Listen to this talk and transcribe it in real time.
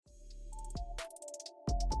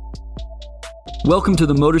Welcome to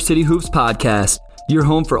the Motor City Hoops Podcast, your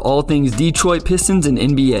home for all things Detroit Pistons and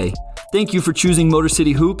NBA. Thank you for choosing Motor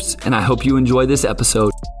City Hoops, and I hope you enjoy this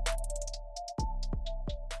episode.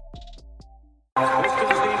 Pistons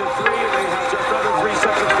need a three. They have just under 3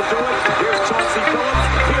 seconds to do it. Here's Chauncey Billups.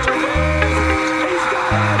 Here he is. He's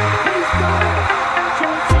got it. He's got it.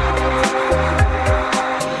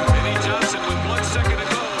 Vinnie Johnson with 1 second to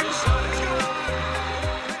go. His shot is good.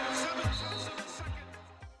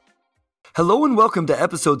 Hello and welcome to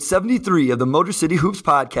episode 73 of the Motor City Hoops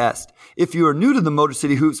Podcast. If you are new to the Motor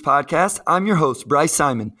City Hoops Podcast, I'm your host, Bryce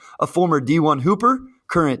Simon, a former D1 hooper,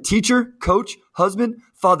 current teacher, coach, husband,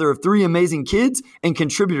 father of 3 amazing kids, and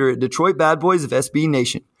contributor at Detroit Bad Boys of SB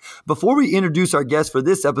Nation. Before we introduce our guest for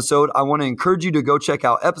this episode, I want to encourage you to go check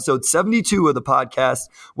out episode 72 of the podcast,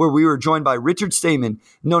 where we were joined by Richard Stayman,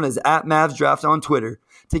 known as @MavsDraft on Twitter,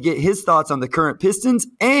 to get his thoughts on the current Pistons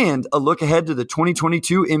and a look ahead to the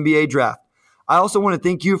 2022 NBA Draft. I also want to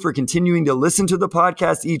thank you for continuing to listen to the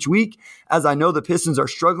podcast each week, as I know the Pistons are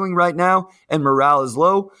struggling right now and morale is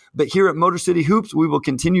low. But here at Motor City Hoops, we will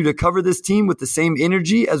continue to cover this team with the same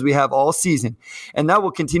energy as we have all season. And that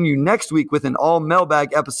will continue next week with an all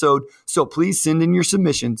mailbag episode, so please send in your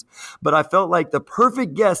submissions. But I felt like the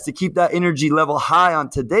perfect guest to keep that energy level high on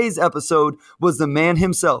today's episode was the man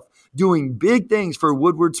himself, doing big things for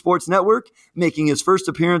Woodward Sports Network, making his first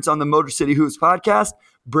appearance on the Motor City Hoops podcast,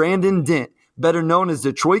 Brandon Dent, better known as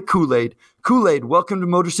Detroit Kool-Aid. Kool-Aid, welcome to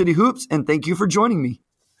Motor City Hoops, and thank you for joining me.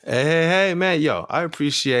 Hey, man. Yo, I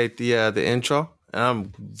appreciate the intro. And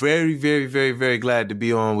I'm very, very, very, very glad to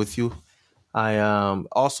be on with you. I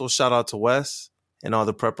also shout out to Wes and all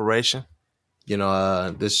the preparation. You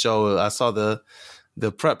know, this show, I saw the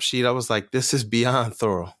prep sheet. I was like, this is beyond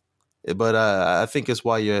thorough. But I think it's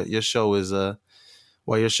why your show is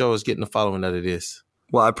getting the following that it is.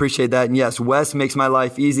 Well, I appreciate that. And yes, Wes makes my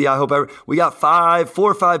life easy. I hope we got 4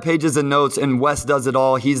 or 5 pages of notes, and Wes does it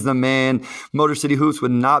all. He's the man. Motor City Hoops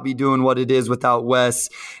would not be doing what it is without Wes.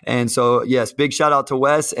 And so, yes, big shout out to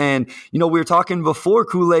Wes. And, you know, we were talking before,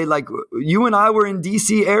 Kool-Aid, like you and I were in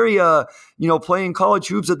D.C. area, you know, playing college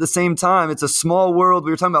hoops at the same time. It's a small world.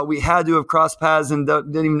 We were talking about we had to have crossed paths and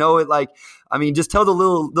didn't even know it. Like, I mean, just tell the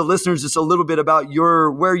listeners just a little bit about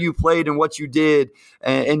where you played and what you did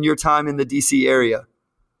and your time in the D.C. area.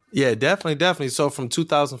 Yeah, definitely. So from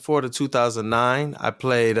 2004 to 2009, I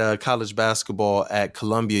played college basketball at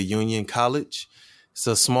Columbia Union College. It's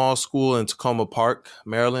a small school in Tacoma Park,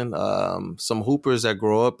 Maryland. Some hoopers that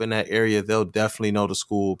grow up in that area, they'll definitely know the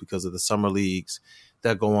school because of the summer leagues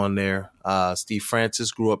that go on there. Steve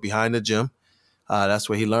Francis grew up behind the gym. That's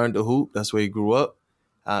where he learned to hoop. That's where he grew up.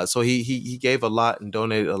 So he gave a lot and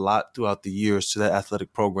donated a lot throughout the years to that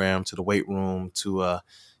athletic program, to the weight room, to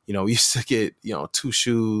we used to get, 2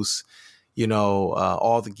 shoes,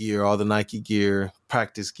 all the gear, all the Nike gear,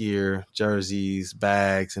 practice gear, jerseys,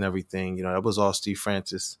 bags, and everything. That was all Steve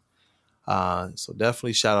Francis. So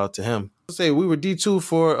definitely shout out to him. I'll say we were D2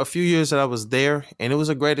 for a few years that I was there, and it was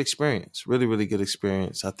a great experience. Really, really good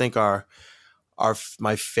experience. I think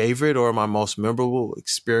my favorite or my most memorable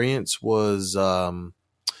experience was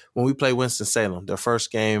when we played Winston-Salem, their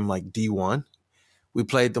first game, like D1. We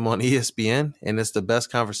played them on ESPN, and it's the best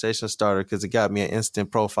conversation starter because it got me an instant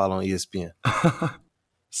profile on ESPN.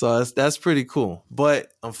 So that's pretty cool. But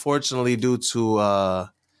unfortunately, due to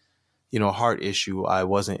heart issue, I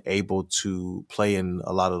wasn't able to play in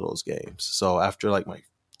a lot of those games. So after like my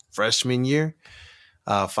freshman year,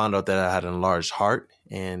 I found out that I had an enlarged heart,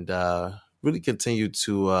 and really continued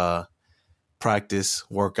to practice,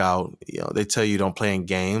 work out. They tell you don't play in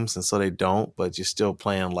games, and so they don't, but you're still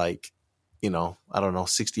playing like,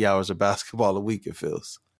 60 hours of basketball a week, it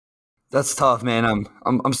feels. That's tough, man.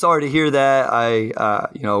 I'm sorry to hear that. I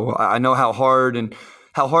know how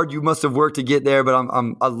hard you must have worked to get there, but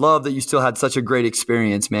I love that you still had such a great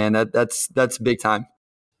experience, man. That's big time.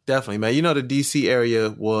 Definitely, man. The DC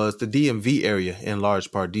area was the DMV area in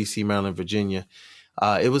large part, DC, Maryland, Virginia.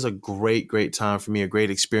 It was a great, great time for me, a great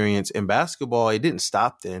experience in basketball. It didn't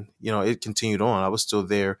stop then. It continued on. I was still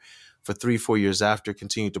there for 3-4 years after,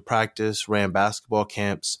 continued to practice, ran basketball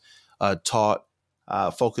camps, taught,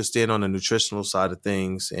 focused in on the nutritional side of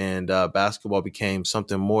things. And basketball became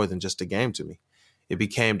something more than just a game to me.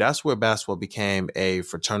 That's where basketball became a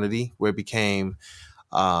fraternity, where it became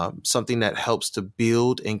something that helps to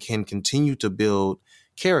build and can continue to build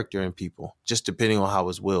character in people, just depending on how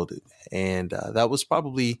it's wielded. And that was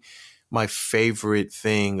probably my favorite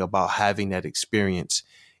thing about having that experience,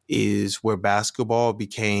 is where basketball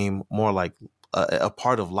became more like a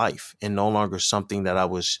part of life and no longer something that I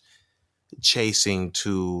was chasing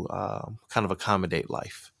to kind of accommodate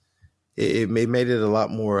life. It made it a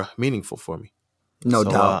lot more meaningful for me. No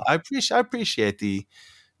doubt. I appreciate the,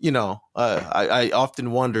 I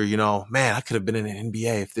often wonder, man, I could have been in the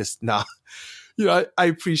NBA if this, I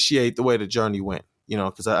appreciate the way the journey went,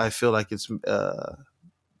 because I feel like it's,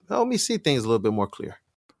 help me see things a little bit more clear.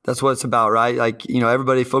 That's what it's about, right? Like,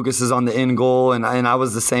 everybody focuses on the end goal, and I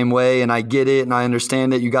was the same way, and I get it, and I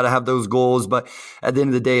understand that you got to have those goals, but at the end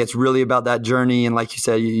of the day, it's really about that journey. And like you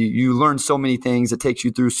said, you learn so many things. It takes you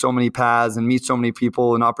through so many paths and meet so many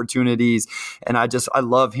people and opportunities. And I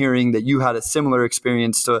love hearing that you had a similar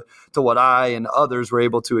experience to what I and others were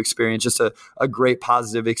able to experience. Just a great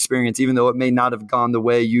positive experience, even though it may not have gone the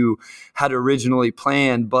way you had originally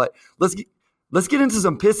planned. But Let's get into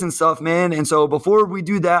some Pistons stuff, man. And so before we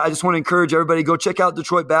do that, I just want to encourage everybody, go check out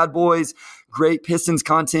Detroit Bad Boys. Great Pistons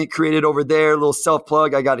content created over there. A little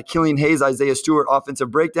self-plug. I got a Killian Hayes, Isaiah Stewart offensive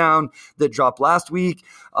breakdown that dropped last week.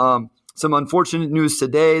 Some unfortunate news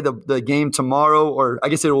today. The game tomorrow, or I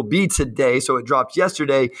guess it will be today, so it dropped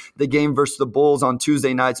yesterday. The game versus the Bulls on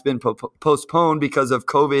Tuesday night's been postponed because of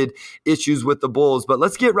COVID issues with the Bulls. But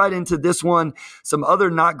let's get right into this one. Some other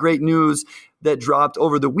not great news that dropped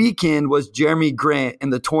over the weekend was Jeremy Grant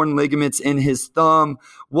and the torn ligaments in his thumb.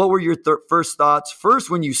 What were your first thoughts?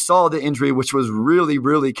 First, when you saw the injury, which was really,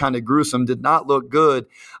 really kind of gruesome, did not look good.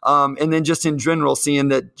 And then just in general, seeing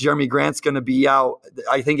that Jeremy Grant's going to be out,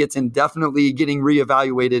 I think it's indefinitely getting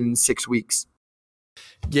reevaluated in 6 weeks.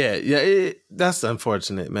 Yeah, that's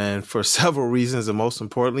unfortunate, man, for several reasons. And most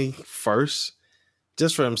importantly, first,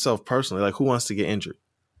 just for himself personally, like who wants to get injured?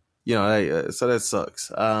 So that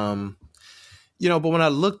sucks. But when I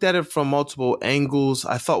looked at it from multiple angles,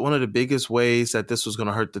 I thought one of the biggest ways that this was going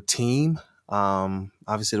to hurt the team.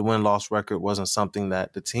 Obviously, the win-loss record wasn't something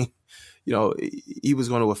that the team, he was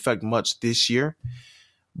going to affect much this year.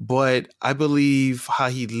 But I believe how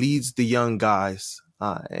he leads the young guys,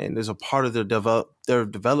 and there's a part of their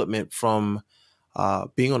development from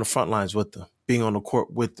being on the front lines with them, being on the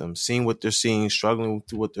court with them, seeing what they're seeing, struggling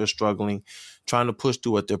through what they're struggling, trying to push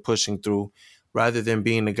through what they're pushing through, rather than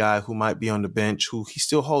being the guy who might be on the bench, who he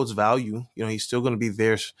still holds value. He's still going to be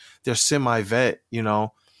their semi-vet,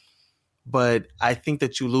 But I think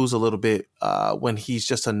that you lose a little bit when he's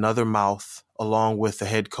just another mouth along with the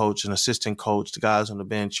head coach and assistant coach, the guys on the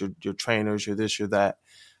bench, your trainers, your this, your that.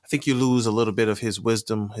 I think you lose a little bit of his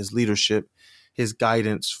wisdom, his leadership, his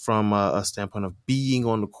guidance from a standpoint of being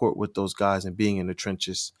on the court with those guys and being in the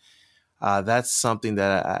trenches. That's something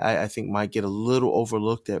that I think might get a little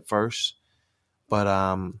overlooked at first. But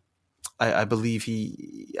I believe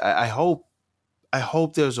I hope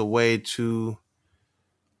there's a way to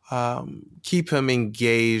keep him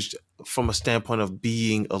engaged from a standpoint of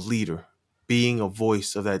being a leader, being a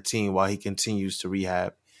voice of that team while he continues to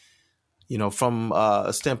rehab. From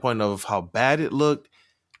a standpoint of how bad it looked,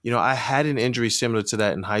 I had an injury similar to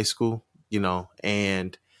that in high school,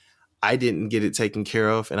 and I didn't get it taken care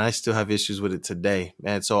of, and I still have issues with it today.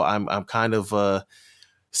 And so I'm kind of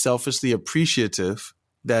selfishly appreciative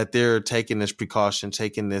that they're taking this precaution,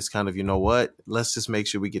 taking this kind of, let's just make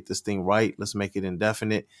sure we get this thing right. Let's make it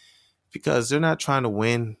indefinite, because they're not trying to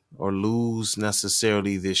win or lose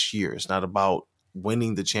necessarily this year. It's not about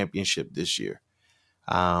winning the championship this year.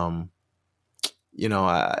 I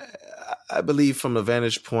believe from a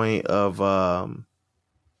vantage point of, them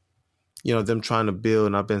trying to build,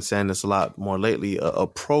 and I've been saying this a lot more lately, a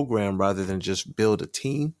program rather than just build a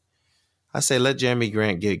team. I say let Jeremy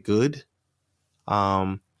Grant get good.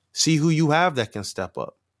 See who you have that can step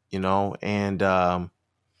up, and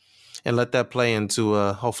let that play into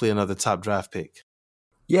hopefully another top draft pick.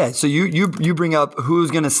 Yeah, so you bring up who's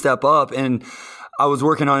going to step up, and I was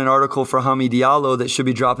working on an article for Hami Diallo that should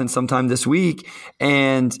be dropping sometime this week,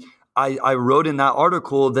 and I wrote in that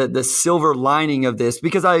article that the silver lining of this,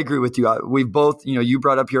 because I agree with you. We've both, you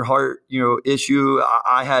brought up your heart, issue.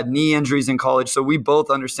 I had knee injuries in college, so we both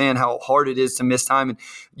understand how hard it is to miss time, and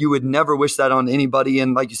you would never wish that on anybody.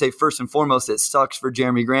 And like you say, first and foremost, it sucks for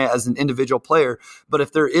Jeremy Grant as an individual player. But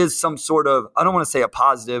if there is some sort of, I don't want to say a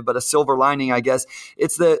positive, but a silver lining, I guess,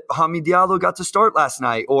 it's that Hami Diallo got to start last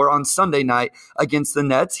night or on Sunday night against the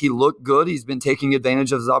Nets. He looked good. He's been taking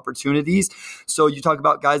advantage of his opportunities. So you talk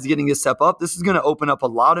about guys getting to step up. This is going to open up a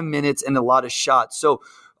lot of minutes and a lot of shots. So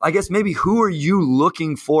I guess maybe who are you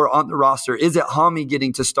looking for on the roster? Is it Hami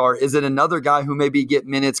getting to start? Is it another guy who maybe get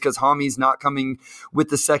minutes because Hami's not coming with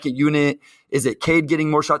the second unit? Is it Cade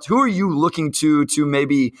getting more shots? Who are you looking to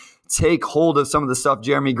maybe take hold of some of the stuff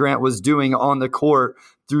Jeremy Grant was doing on the court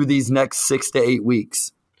through these next 6 to 8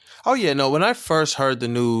 weeks? Oh, yeah. No, when I first heard the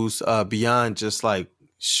news, beyond just I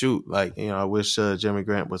wish Jeremy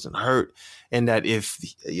Grant wasn't hurt. and that if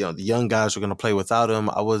the young guys were going to play without him,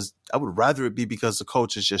 I would rather it be because the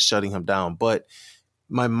coach is just shutting him down. But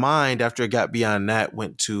my mind, after it got beyond that,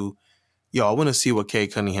 went to, I want to see what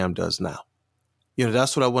Cade Cunningham does now.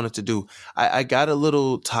 That's what I wanted to do. I got a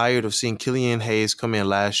little tired of seeing Killian Hayes come in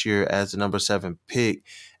last year as the number 7 pick,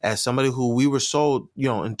 as somebody who we were sold,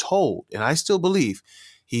 and told, and I still believe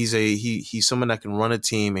he's someone that can run a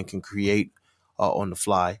team and can create on the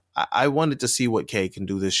fly. I wanted to see what Cade can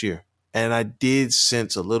do this year, and I did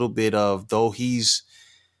sense a little bit of, though he's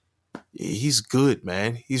good,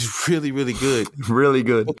 man. He's really, really good, really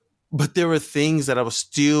good. But there were things that I was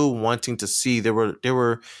still wanting to see. There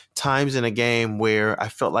were times in a game where I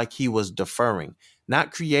felt like he was deferring,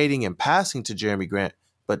 not creating and passing to Jeremy Grant,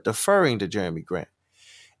 but deferring to Jeremy Grant.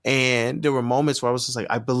 And there were moments where I was just like,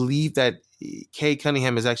 I believe that Cade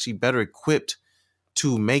Cunningham is actually better equipped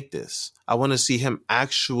to make this. I want to see him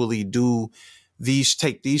actually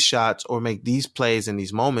take these shots or make these plays in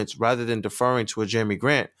these moments rather than deferring to a Jeremy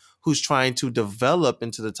Grant who's trying to develop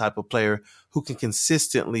into the type of player who can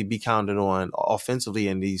consistently be counted on offensively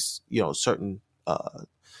in these, certain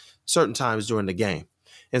times during the game.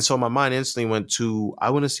 And so my mind instantly went to,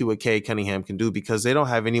 I want to see what Cade Cunningham can do, because they don't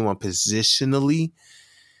have anyone positionally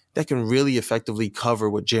that can really effectively cover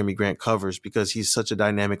what Jeremy Grant covers, because he's such a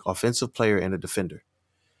dynamic offensive player and a defender.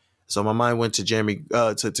 So my mind went to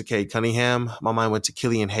to Cade Cunningham. My mind went to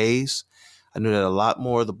Killian Hayes. I knew that a lot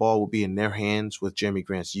more of the ball would be in their hands with Jeremy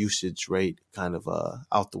Grant's usage rate kind of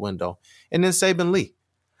out the window. And then Saben Lee.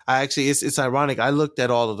 It's ironic. I looked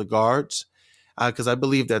at all of the guards because I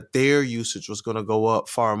believe that their usage was going to go up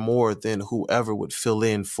far more than whoever would fill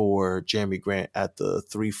in for Jeremy Grant at the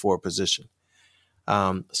 3-4 position.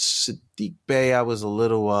 Saddiq Bey, I was a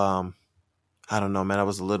little, I don't know, man. I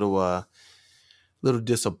was a little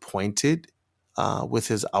disappointed with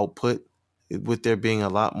his output, with there being a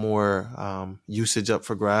lot more usage up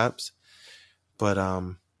for grabs. But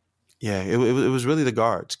it was really the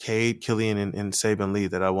guards, Cade, Killian, and Saben Lee,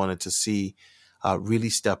 that I wanted to see really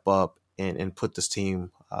step up and put this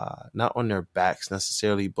team not on their backs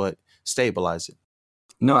necessarily, but stabilize it.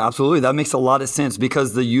 No, absolutely. That makes a lot of sense,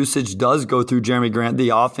 because the usage does go through Jeremy Grant, the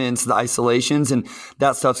offense, the isolations, and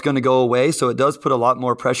that stuff's going to go away. So it does put a lot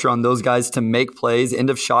more pressure on those guys to make plays,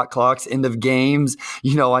 end of shot clocks, end of games.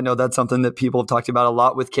 I know that's something that people have talked about a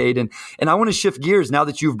lot with Cade. And I want to shift gears now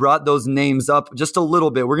that you've brought those names up just a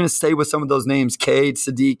little bit. We're going to stay with some of those names, Cade,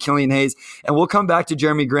 Saddiq, Killian Hayes, and we'll come back to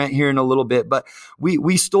Jeremy Grant here in a little bit. But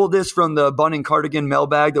we stole this from the Bun and Cardigan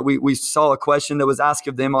mailbag that we saw a question that was asked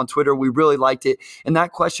of them on Twitter. We really liked it. And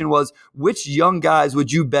that question was, which young guys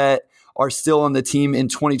would you bet are still on the team in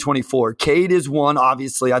 2024? Cade is one,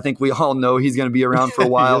 obviously. I think we all know he's going to be around for a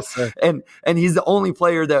while. Yes, and he's the only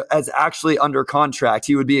player that is actually under contract.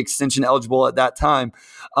 He would be extension eligible at that time.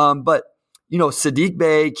 But Saddiq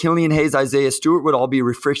Bey, Killian Hayes, Isaiah Stewart would all be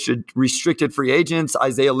restricted free agents.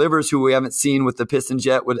 Isaiah Livers, who we haven't seen with the Pistons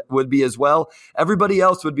yet, would be as well. Everybody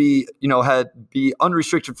else would be, be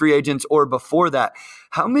unrestricted free agents or before that.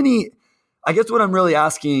 I guess what I'm really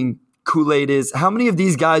asking, Kool-Aid, is how many of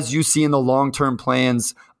these guys you see in the long-term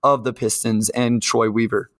plans of the Pistons and Troy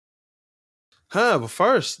Weaver? But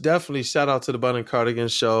first, definitely shout out to the Bun and Cardigan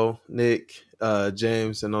show, Nick,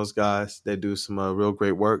 James, and those guys. They do some real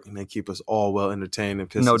great work, and they keep us all well entertained in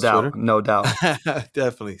Pistons Twitter. No doubt.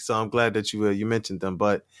 Definitely. So I'm glad that you mentioned them.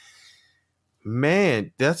 But,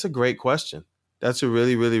 man, that's a great question. That's a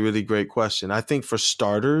really, really, really great question. I think for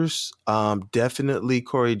starters, definitely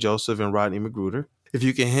Corey Joseph and Rodney McGruder. If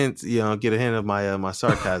you can get a hint of my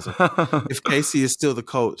sarcasm. If Casey is still the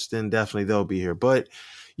coach, then definitely they'll be here. But,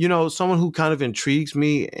 someone who kind of intrigues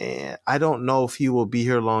me, and I don't know if he will be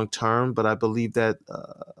here long term, but I believe that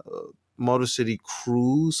Motor City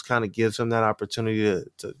Cruise kind of gives him that opportunity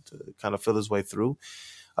to kind of fill his way through.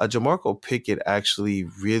 Jamarco Pickett actually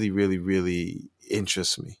really, really, really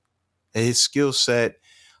interests me. His skill set,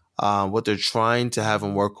 what they're trying to have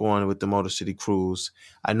him work on with the Motor City Cruise.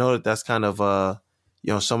 I know that's kind of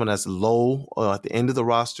someone that's low at the end of the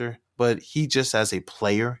roster, but he just as a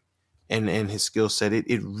player and his skill set,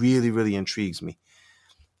 it really, really intrigues me.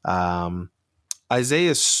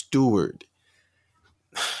 Isaiah Stewart.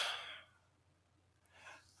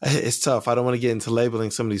 It's tough. I don't want to get into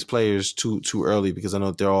labeling some of these players too early, because I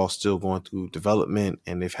know they're all still going through development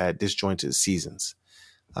and they've had disjointed seasons.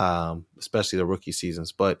 Especially the rookie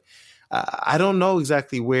seasons. But I don't know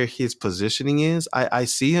exactly where his positioning is. I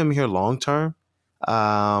see him here long term,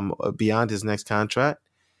 beyond his next contract.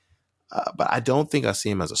 But I don't think I see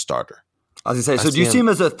him as a starter. I was going to say, so do you see him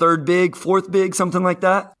as a third big, fourth big, something like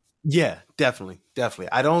that? Yeah, definitely.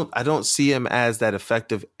 I don't see him as that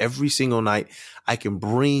effective every single night. I can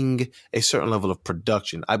bring a certain level of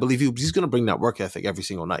production. I believe he's going to bring that work ethic every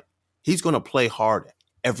single night. He's going to play hard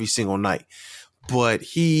every single night. But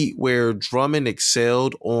where Drummond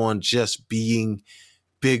excelled on just being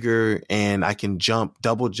bigger and I can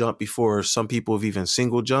double jump before some people have even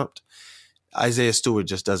single jumped, Isaiah Stewart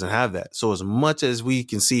just doesn't have that. So as much as we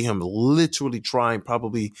can see him literally trying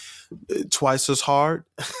probably twice as hard,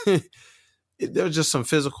 there are just some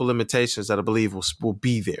physical limitations that I believe will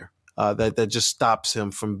be there that just stops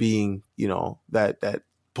him from being, that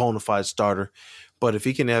bona fide starter. But if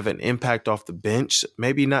he can have an impact off the bench,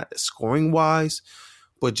 maybe not scoring wise,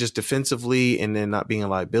 but just defensively and then not being a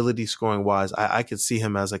liability scoring wise, I could see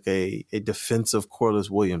him as like a defensive Corliss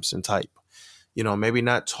Williamson type. Maybe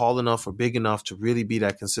not tall enough or big enough to really be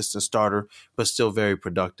that consistent starter, but still very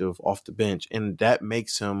productive off the bench. And that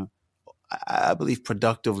makes him, I believe,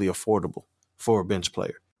 productively affordable for a bench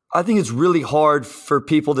player. I think it's really hard for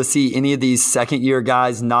people to see any of these second-year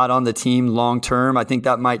guys not on the team long-term. I think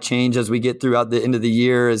that might change as we get throughout the end of the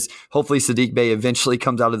year, as hopefully Saddiq Bey eventually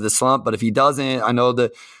comes out of the slump. But if he doesn't, I know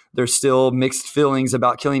that there's still mixed feelings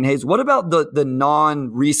about Killian Hayes. What about the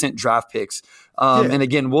non-recent draft picks? And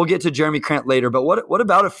again, we'll get to Jeremy Grant later, but what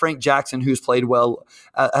about a Frank Jackson who's played well,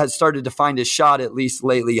 has started to find his shot at least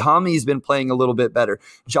lately? Hami's been playing a little bit better.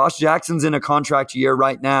 Josh Jackson's in a contract year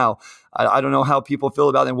right now. I don't know how people feel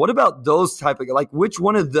about them. What about those type of, which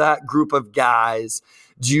one of that group of guys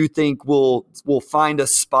do you think will find a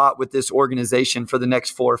spot with this organization for the next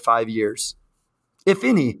 4 or 5 years? If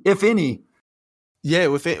any.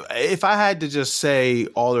 Yeah, if I had to just say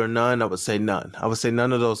all or none, I would say none. I would say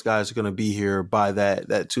none of those guys are going to be here by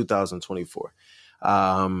that 2024.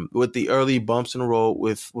 With the early bumps in the road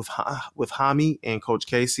with Hami and Coach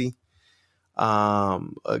Casey,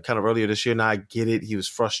 kind of earlier this year. Now I get it. He was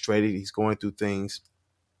frustrated. He's going through things.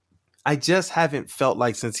 I just haven't felt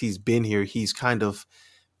like since he's been here, he's kind of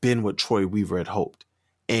been what Troy Weaver had hoped.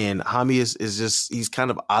 And Hami is just, he's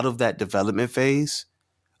kind of out of that development phase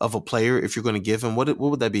of a player. If you're going to give him, what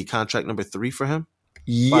would that be? Contract number 3 for him?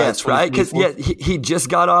 Yes, right. Because he just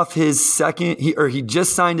got off his second, he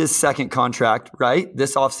just signed his second contract, right?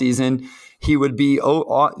 This offseason. He would be,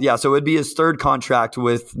 so it would be his third contract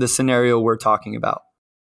with the scenario we're talking about.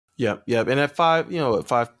 Yep. And at 5 mil,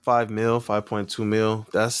 5.2 mil,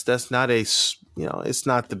 that's not it's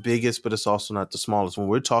not the biggest, but it's also not the smallest. When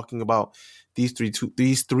we're talking about these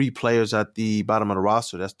three players at the bottom of the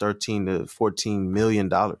roster, that's $13 to $14 million.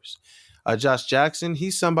 Josh Jackson,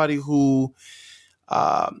 he's somebody who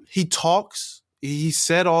he talks. He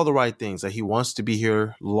said all the right things, that he wants to be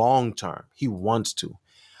here long term. He wants to.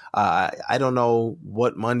 I don't know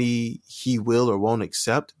what money he will or won't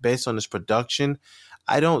accept based on his production.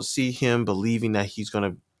 I don't see him believing that he's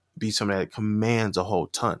going to be somebody that commands a whole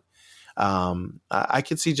ton. I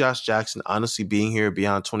could see Josh Jackson honestly being here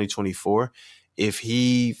beyond 2024 if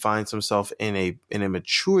he finds himself in a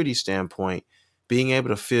maturity standpoint, being able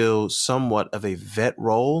to fill somewhat of a vet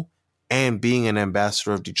role and being an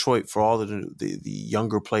ambassador of Detroit for all of the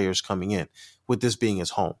younger players coming in, with this being his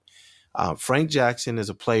home. Frank Jackson is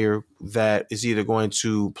a player that is either going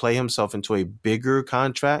to play himself into a bigger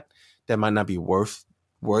contract that might not be worth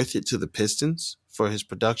it to the Pistons for his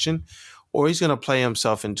production, or he's going to play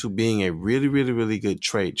himself into being a really, really, really good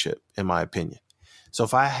trade chip, in my opinion. So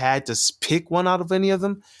if I had to pick one out of any of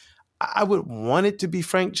them, I would want it to be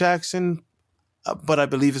Frank Jackson, but I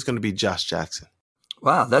believe it's going to be Josh Jackson.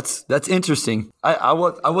 Wow, that's interesting. I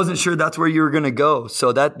wasn't sure that's where you were going to go.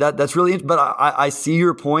 So that's really interesting. But I see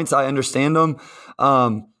your points. I understand them.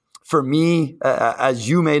 For me, as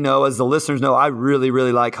you may know, as the listeners know, I really,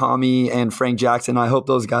 really like Hami and Frank Jackson. I hope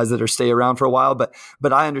those guys that stay around for a while. But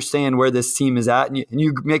I understand where this team is at. And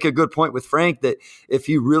you make a good point with Frank that if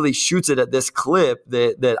he really shoots it at this clip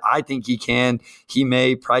that I think he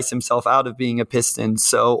may price himself out of being a Piston.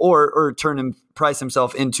 So or price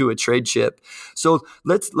himself into a trade chip. So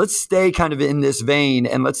let's stay kind of in this vein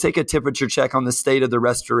and let's take a temperature check on the state of the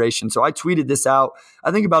restoration. So I tweeted this out,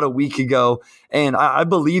 I think about a week ago, and I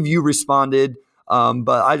believe you responded,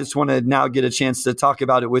 but I just want to now get a chance to talk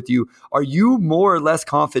about it with you. Are you more or less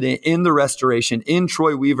confident in the restoration, in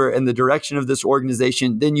Troy Weaver and the direction of this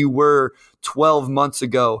organization than you were 12 months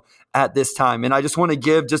ago at this time? And I just want to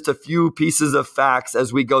give just a few pieces of facts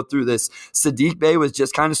as we go through this. Saddiq Bey was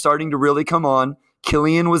just kind of starting to really come on.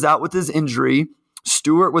 Killian was out with his injury.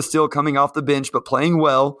 Stewart was still coming off the bench, but playing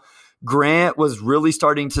well. Grant was really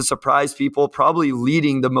starting to surprise people, probably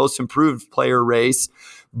leading the most improved player race.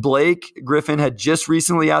 Blake Griffin had just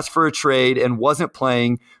recently asked for a trade and wasn't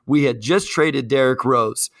playing. We had just traded Derrick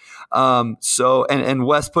Rose. And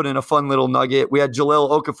Wes put in a fun little nugget. We had Jahlil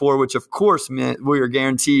Okafor, which of course meant we were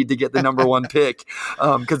guaranteed to get the number one pick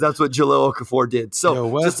because that's what Jahlil Okafor did. So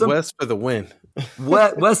Wes for the win.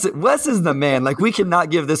 Wes is the man. Like, we cannot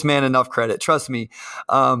give this man enough credit. Trust me.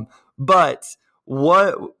 But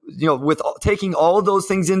what, with taking all of those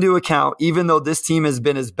things into account, even though this team has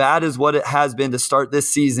been as bad as what it has been to start this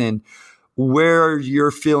season, where are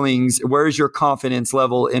your feelings? Where is your confidence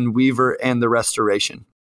level in Weaver and the restoration?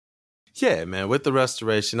 Yeah, man, with the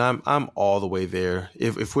restoration, I'm all the way there.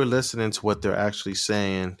 If we're listening to what they're actually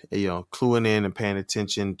saying, cluing in and paying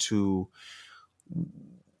attention to,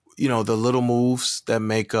 the little moves that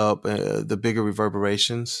make up the bigger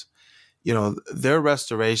reverberations, their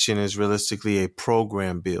restoration is realistically a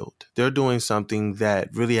program build. They're doing something that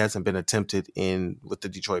really hasn't been attempted with the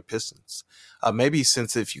Detroit Pistons. Maybe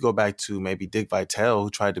since, if you go back to maybe Dick Vitale, who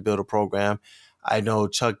tried to build a program. I know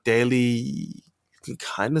Chuck Daly can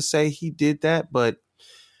kind of say he did that, but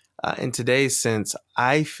in today's sense,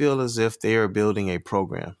 I feel as if they are building a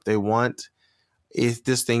program. They want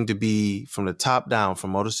this thing to be from the top down,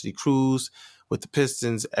 from Motor City Cruise with the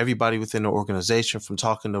Pistons, everybody within the organization, from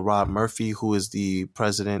talking to Rob Murphy, who is the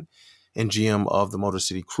president and GM of the Motor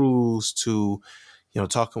City Cruise, to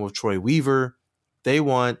talking with Troy Weaver. They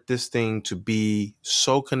want this thing to be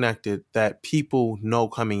so connected that people know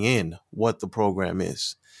coming in what the program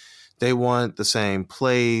is. They want the same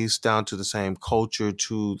plays down to the same culture,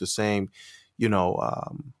 to the same,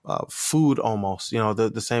 food almost,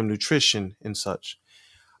 the same nutrition and such.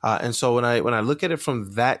 And so when I look at it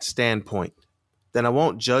from that standpoint, then I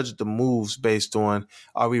won't judge the moves based on,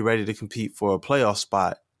 are we ready to compete for a playoff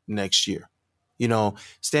spot next year?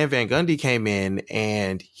 Stan Van Gundy came in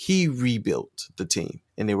and he rebuilt the team,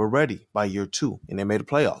 and they were ready by year 2, and they made the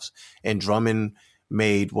playoffs. And Drummond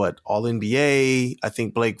made All-NBA. I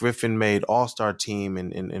think Blake Griffin made All-Star team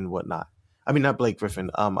and whatnot. I mean, not Blake Griffin.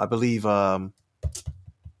 I believe, who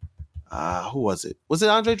was it? Was it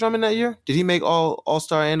Andre Drummond that year? Did he make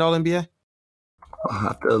All-Star and All-NBA? I'll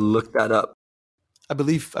have to look that up. I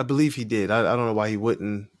believe he did. I don't know why he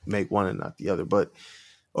wouldn't make one and not the other,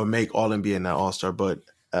 or make All-NBA and not All-Star, but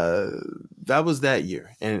that was that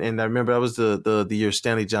year. And I remember that was the year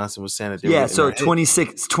Stanley Johnson was saying that. Yeah, so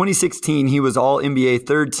 2016, he was All-NBA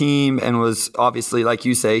third team and was obviously, like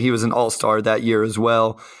you say, he was an All-Star that year as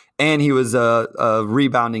well. And he was a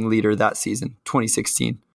rebounding leader that season,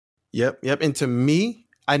 2016. Yep. And to me,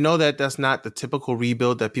 I know that that's not the typical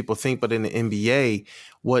rebuild that people think, but in the NBA,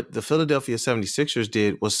 what the Philadelphia 76ers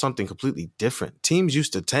did was something completely different. Teams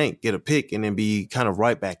used to tank, get a pick, and then be kind of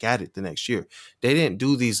right back at it the next year. They didn't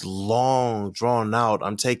do these long, drawn out,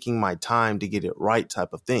 I'm taking my time to get it right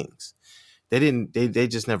type of things. They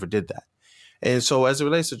just never did that. And so as it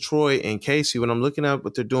relates to Troy and Casey, when I'm looking at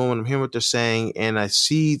what they're doing, when I'm hearing what they're saying, and I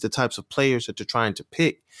see the types of players that they're trying to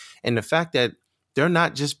pick, and the fact that they're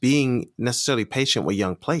not just being necessarily patient with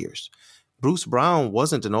young players. Bruce Brown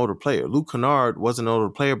wasn't an older player. Luke Kennard wasn't an older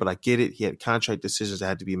player, but I get it. He had contract decisions that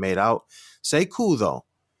had to be made out. Cool, though.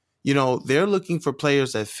 They're looking for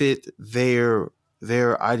players that fit their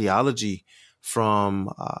ideology from,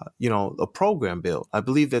 a program build. I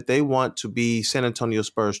believe that they want to be San Antonio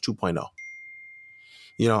Spurs 2.0.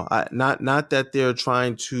 Not that they're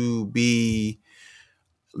trying to be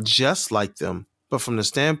just like them, but from the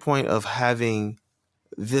standpoint of having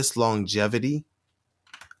this longevity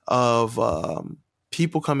of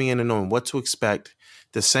people coming in and knowing what to expect,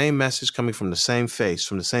 the same message coming from the same face,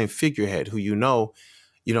 from the same figurehead who,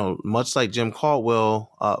 much like Jim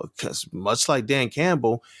Caldwell, much like Dan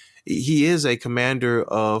Campbell, he is a commander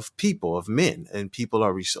of people, of men, and people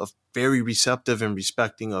are very receptive and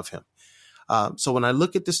respecting of him. So when I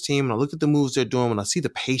look at this team, when I look at the moves they're doing, when I see the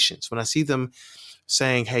patience, when I see them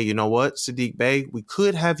saying, hey, you know what, Saddiq Bey, we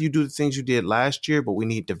could have you do the things you did last year, but we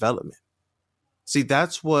need development. See,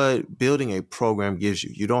 that's what building a program gives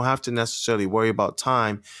you. You don't have to necessarily worry about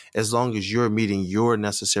time as long as you're meeting your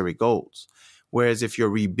necessary goals. Whereas if you're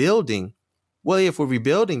rebuilding, if we're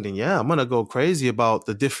rebuilding, then I'm going to go crazy about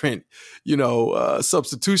the different,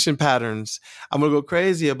 substitution patterns. I'm going to go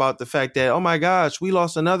crazy about the fact that, oh my gosh, we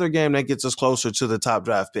lost another game that gets us closer to the top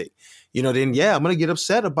draft pick. Then I'm going to get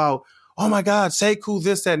upset about, oh my God, Sekou,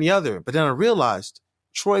 this, that, and the other. But then I realized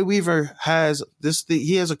Troy Weaver has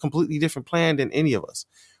he has a completely different plan than any of us.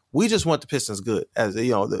 We just want the Pistons good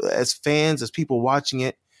as fans, as people watching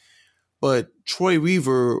it. But Troy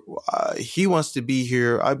Weaver, he wants to be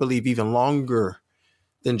here, I believe, even longer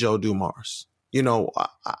than Joe Dumars. You know,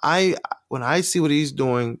 I when I see what he's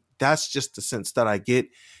doing, that's just the sense that I get.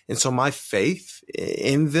 And so my faith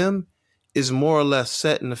in them is more or less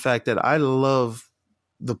set in the fact that I love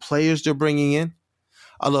the players they're bringing in.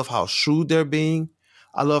 I love how shrewd they're being.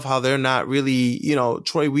 I love how they're not really, you know,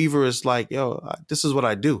 Troy Weaver is like, yo, this is what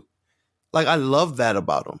I do. Like, I love that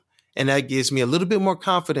about him. And that gives me a little bit more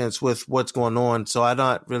confidence with what's going on. So I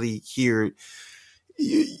don't really hear,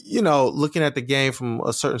 you know, looking at the game from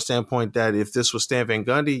a certain standpoint that if this was Stan Van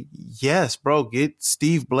Gundy, yes, bro, get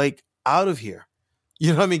Steve Blake out of here.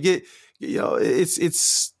 You know what I mean?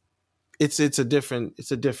 It's a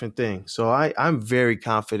different thing. So I'm very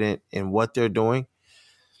confident in what they're doing.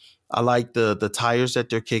 I like the tires that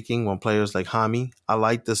they're kicking when players like Hami. I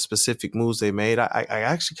like the specific moves they made. I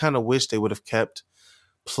actually kind of wish they would have kept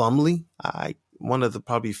Plumlee. One of the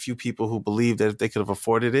probably few people who believe that if they could have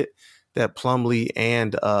afforded it, that Plumlee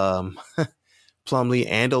and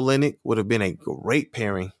Olynyk would have been a great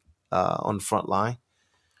pairing on the front line.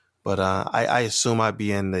 But I assume I'd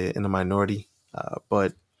be in the minority.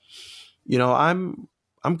 But you know,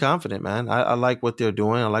 I'm confident, man. I like what they're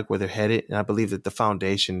doing. I like where they're headed. And I believe that the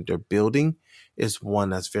foundation they're building is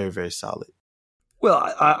one that's very, very solid.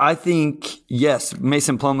 Well, I think, yes,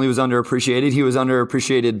 Mason Plumlee was underappreciated. He was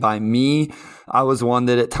underappreciated by me. I was one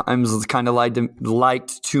that at times kind of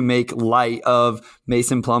liked to make light of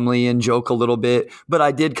Mason Plumlee and joke a little bit. But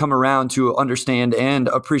I did come around to understand and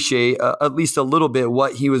appreciate at least a little bit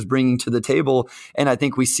what he was bringing to the table. And I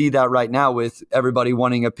think we see that right now with everybody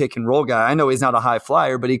wanting a pick and roll guy. I know he's not a high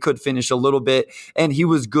flyer, but he could finish a little bit. And he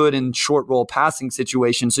was good in short roll passing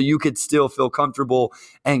situations. So you could still feel comfortable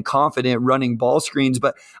and confident running ball screens.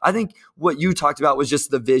 But I think what you talked about was just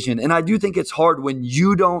the vision. And I do think it's hard when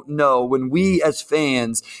you don't know, when we as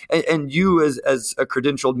fans and you as a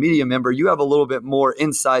credentialed media member, you have a little bit more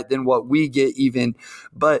insight than what we get even.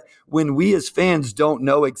 But when we as fans don't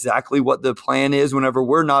know exactly what the plan is, whenever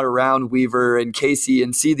we're not around Weaver and Casey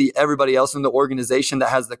and see everybody else in the organization that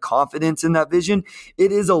has the confidence in that vision,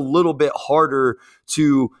 it is a little bit harder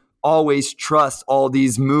to always trust all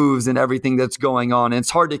these moves and everything that's going on. And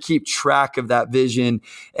it's hard to keep track of that vision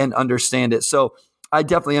and understand it. So I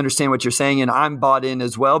definitely understand what you're saying, and I'm bought in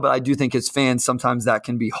as well, but I do think as fans, sometimes that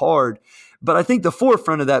can be hard. But I think the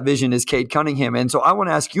forefront of that vision is Cade Cunningham. And so I want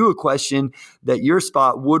to ask you a question that your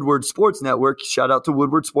spot, Woodward Sports Network, shout out to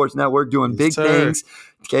Woodward Sports Network, doing big things.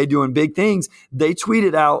 Okay, doing big things. They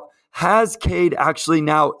tweeted out, has Cade actually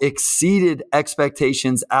now exceeded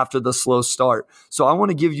expectations after the slow start? So I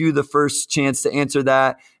want to give you the first chance to answer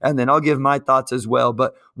that, and then I'll give my thoughts as well.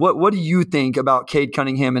 But what do you think about Cade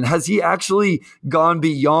Cunningham, and has he actually gone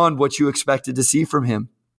beyond what you expected to see from him?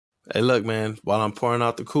 Hey, look, man, while I'm pouring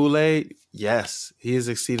out the Kool-Aid, yes, he has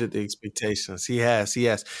exceeded the expectations. He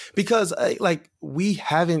has. Because, we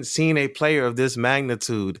haven't seen a player of this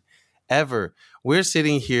magnitude ever. We're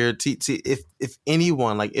sitting here, if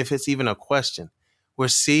anyone, like if it's even a question, we're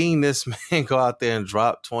seeing this man go out there and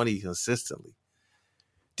drop 20 consistently.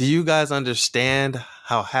 Do you guys understand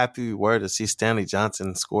how happy we were to see Stanley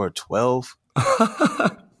Johnson score 12?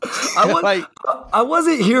 I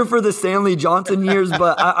wasn't here for the Stanley Johnson years,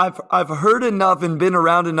 but I've heard enough and been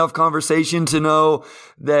around enough conversation to know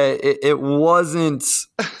that it wasn't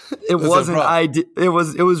ideal. It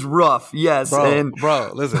was rough. Yes,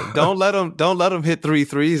 bro, listen, don't let him hit 3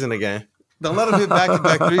 threes in the game. Don't let him hit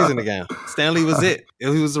back-to-back threes in the game. Stanley was it. He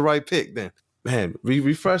was the right pick then. Man,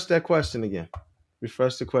 refresh that question again.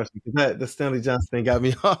 Refresh the question. The Stanley Johnson thing got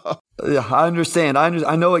me off. Yeah, I understand. I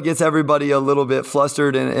know it gets everybody a little bit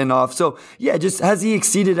flustered and off. So, yeah, just has he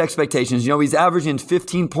exceeded expectations? You know, he's averaging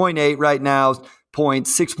 15.8 right now,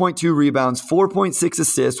 points, 6.2 rebounds, 4.6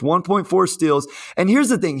 assists, 1.4 steals. And here's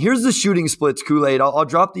the thing. Here's the shooting splits, Kool-Aid. I'll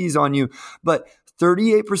drop these on you. But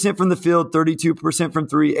 38% from the field, 32% from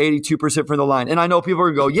three, 82% from the line. And I know people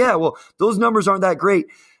are going to go, yeah, well, those numbers aren't that great.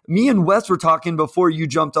 Me and Wes were talking before you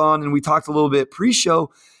jumped on, and we talked a little bit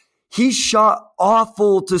pre-show. He shot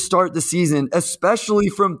awful to start the season, especially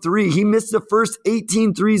from three. He missed the first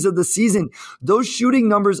 18 threes of the season. Those shooting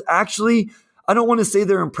numbers actually, I don't want to say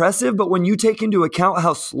they're impressive, but when you take into account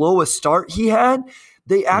how slow a start he had,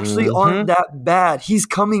 they actually aren't that bad. He's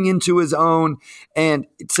coming into his own. And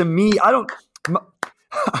to me, I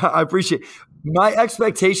appreciate it. My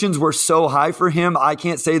expectations were so high for him. I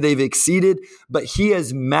can't say they've exceeded, but he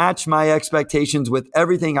has matched my expectations with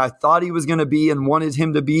everything I thought he was going to be and wanted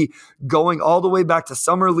him to be, going all the way back to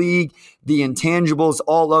Summer League, the intangibles,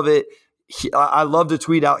 all of it. I love to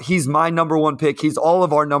tweet out, he's my number one pick. He's all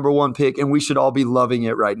of our number one pick, and we should all be loving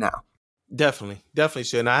it right now. Definitely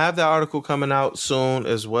should. And I have that article coming out soon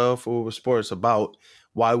as well for Woodward Sports about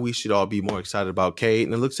why we should all be more excited about Cade.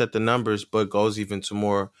 And it looks at the numbers, but goes even to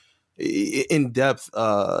more in depth.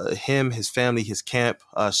 Him, his family, his camp.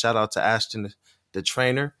 Shout out to Ashton, the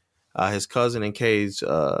trainer, his cousin and Cade's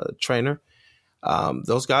trainer.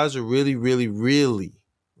 Those guys are really, really, really,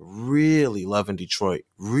 really loving Detroit.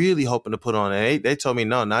 Really hoping to put on. And they told me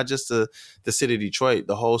no, not just the city of Detroit,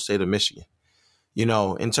 the whole state of Michigan. You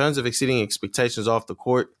know, in terms of exceeding expectations off the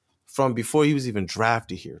court, from before he was even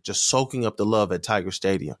drafted here, just soaking up the love at Tiger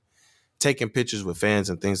Stadium, taking pictures with fans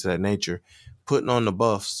and things of that nature, putting on the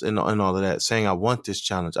buffs and all of that, saying, I want this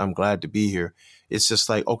challenge. I'm glad to be here. It's just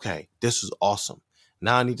like, okay, this is awesome.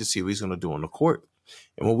 Now I need to see what he's going to do on the court.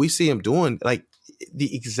 And when we see him doing like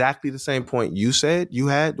exactly the same point you said you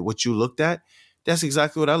had, what you looked at, that's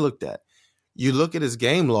exactly what I looked at. You look at his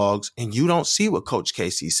game logs and you don't see what Coach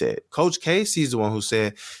Casey said. Coach Casey's the one who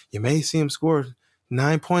said, you may see him score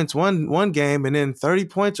 9 points one game and then 30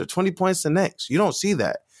 points or 20 points the next. You don't see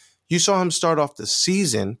that. You saw him start off the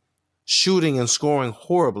season shooting and scoring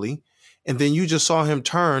horribly, and then you just saw him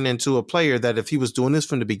turn into a player that if he was doing this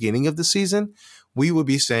from the beginning of the season, we would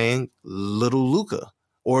be saying little Luka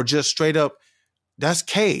or just straight up, that's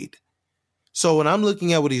Cade. So when I'm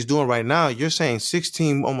looking at what he's doing right now, you're saying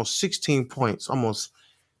almost 16 points, almost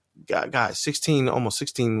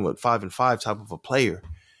 16, 5 and 5 type of a player.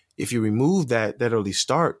 If you remove that early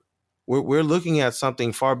start, we're looking at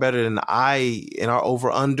something far better than in our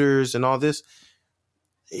over-unders and all this.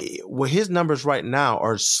 Well, his numbers right now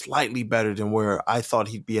are slightly better than where I thought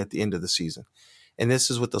he'd be at the end of the season. And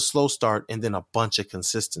this is with a slow start and then a bunch of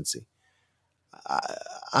consistency.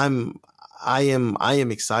 I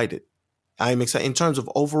am excited. I am excited. In terms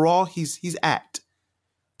of overall, he's apt.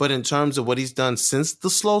 But in terms of what he's done since the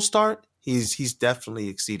slow start, he's definitely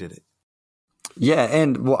exceeded it. Yeah,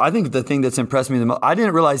 and well, I think the thing that's impressed me the most, I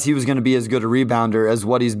didn't realize he was going to be as good a rebounder as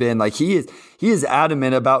what he's been. Like he is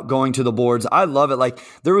adamant about going to the boards. I love it. Like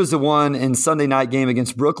there was the one in Sunday night game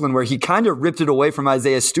against Brooklyn where he kind of ripped it away from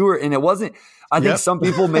Isaiah Stewart, and it wasn't. I think some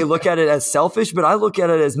people may look at it as selfish, but I look at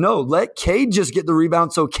it as no, let Cade just get the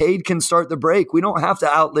rebound so Cade can start the break. We don't have to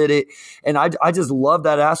outlet it. And I just love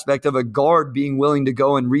that aspect of a guard being willing to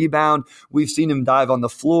go and rebound. We've seen him dive on the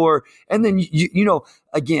floor. And then, you know,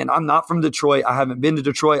 again, I'm not from Detroit. I haven't been to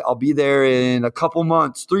Detroit. I'll be there in a couple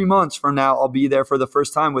months, 3 months from now. I'll be there for the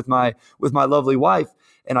first time with my lovely wife.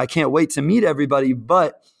 And I can't wait to meet everybody.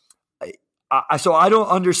 But so I don't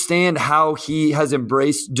understand how he has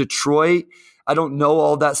embraced Detroit. I don't know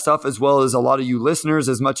all that stuff as well as a lot of you listeners,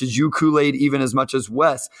 as much as you, Kool-Aid, even as much as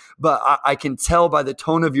Wes. But I can tell by the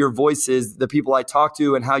tone of your voices, the people I talk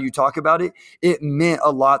to and how you talk about it, it meant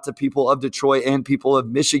a lot to people of Detroit and people of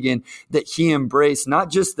Michigan that he embraced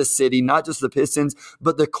not just the city, not just the Pistons,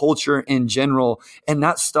 but the culture in general. And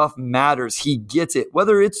that stuff matters. He gets it.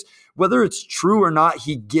 Whether it's true or not,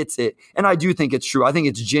 he gets it. And I do think it's true. I think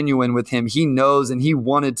it's genuine with him. He knows and he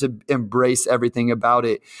wanted to embrace everything about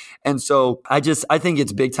it. And so I think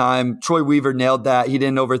it's big time. Troy Weaver nailed that. He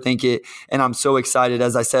didn't overthink it. And I'm so excited,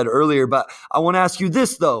 as I said earlier. But I want to ask you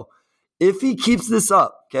this, though. If he keeps this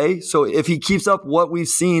up, okay, so if he keeps up what we've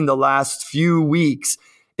seen the last few weeks,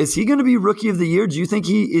 is he going to be Rookie of the Year? Do you think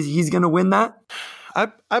he's going to win that?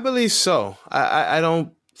 I believe so. I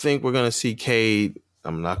don't think we're going to see Cade,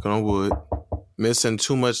 I'm knocking on wood, missing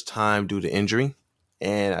too much time due to injury.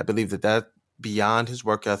 And I believe that beyond his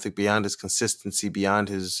work ethic, beyond his consistency, beyond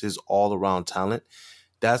his all-around talent,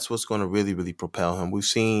 that's what's going to really, really propel him. We've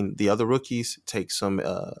seen the other rookies take some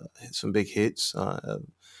big hits,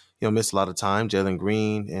 miss a lot of time. Jalen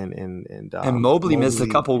Green and Mobley missed a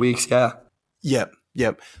couple weeks, yeah.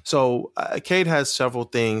 Yep. So Cade has several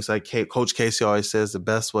things. Like Coach Casey always says, the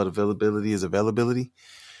best availability is availability.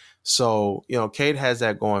 So, Cade has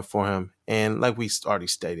that going for him. And like we already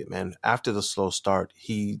stated, man, after the slow start,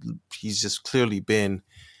 he's just clearly been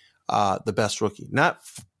the best rookie. Not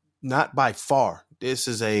by far. This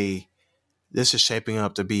is shaping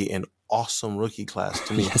up to be an awesome rookie class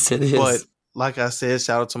to me. Yes, it is. But like I said,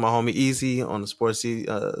 shout out to my homie Easy on the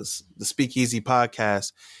Speakeasy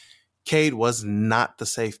podcast. Cade was not the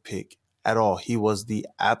safe pick at all. He was the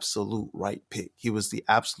absolute right pick. And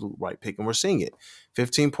we're seeing it.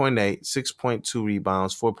 15.8, 6.2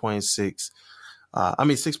 rebounds, 4.6.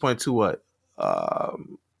 6.2 what?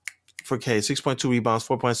 For Cade, 6.2 rebounds,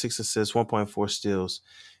 4.6 assists, 1.4 steals.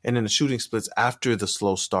 And then the shooting splits after the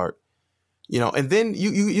slow start. And then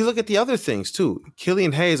you look at the other things too.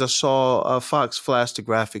 Killian Hayes, I saw Fox flash the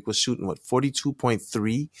graphic, was shooting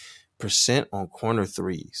 42.3% on corner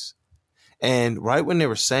threes. And right when they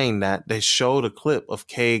were saying that, they showed a clip of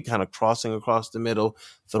Cade kind of crossing across the middle,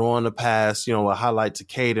 throwing a pass, a highlight to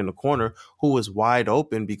Cade in the corner, who was wide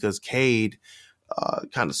open because Cade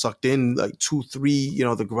kind of sucked in like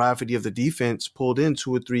 2-3, the gravity of the defense pulled in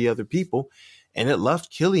 2 or 3 other people, and it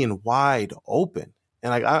left Killian wide open.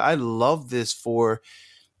 And like I love this for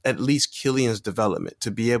at least Killian's development, to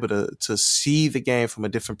be able to see the game from a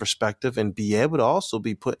different perspective and be able to also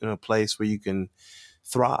be put in a place where you can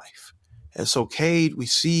thrive. And so Cade, we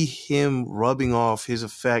see him rubbing off his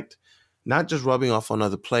effect, not just rubbing off on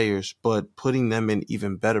other players, but putting them in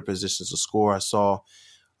even better positions to score. I saw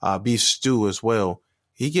Beef Stew as well.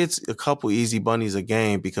 He gets a couple easy bunnies a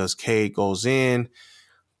game because Cade goes in,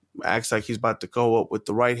 acts like he's about to go up with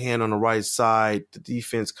the right hand on the right side. The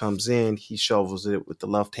defense comes in. He shovels it with the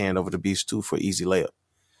left hand over the Beef Stew for easy layup.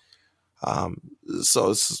 So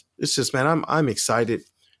it's just, man, I'm excited.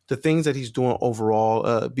 The things that he's doing overall,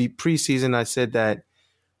 preseason, I said that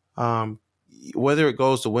whether it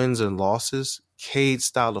goes to wins and losses, Cade's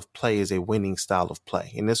style of play is a winning style of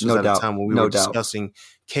play. And this was at a time when we were discussing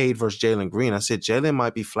Cade versus Jalen Green. I said Jalen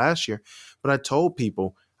might be flashier, but I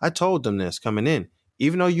told them this coming in.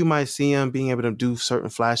 Even though you might see him being able to do certain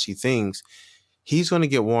flashy things, he's going to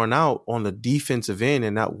get worn out on the defensive end,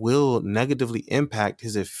 and that will negatively impact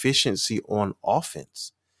his efficiency on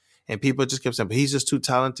offense. And people just kept saying, but he's just too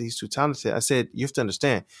talented. He's too talented. I said, you have to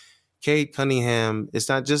understand, Cade Cunningham, it's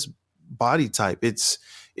not just body type. It's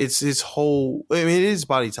his whole, it is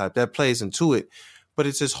body type that plays into it, but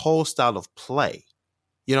it's his whole style of play.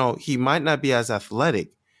 He might not be as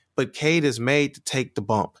athletic, but Cade is made to take the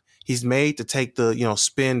bump. He's made to take the,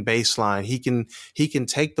 spin baseline. He can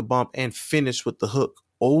take the bump and finish with the hook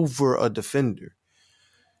over a defender.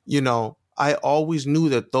 I always knew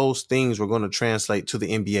that those things were going to translate to the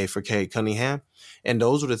NBA for Cade Cunningham. And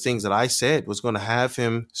those were the things that I said was going to have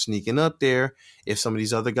him sneaking up there. If some of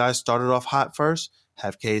these other guys started off hot first,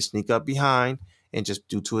 have Cade sneak up behind, and just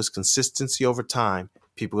due to his consistency over time,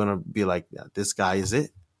 people are going to be like, yeah, this guy is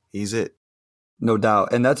it. He's it. No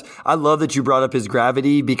doubt. And I love that you brought up his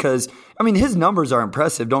gravity because, his numbers are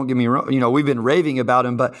impressive. Don't get me wrong. We've been raving about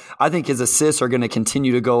him, but I think his assists are going to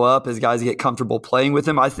continue to go up as guys get comfortable playing with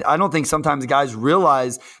him. I don't think sometimes guys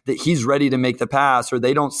realize that he's ready to make the pass, or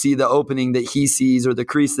they don't see the opening that he sees or the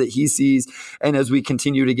crease that he sees. And as we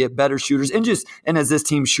continue to get better shooters and as this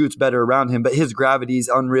team shoots better around him, but his gravity is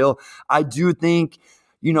unreal. I do think,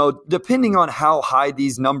 depending on how high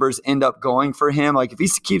these numbers end up going for him, like if he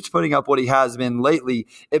keeps putting up what he has been lately,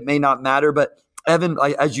 it may not matter. But Evan,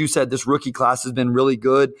 as you said, this rookie class has been really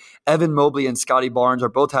good. Evan Mobley and Scotty Barnes are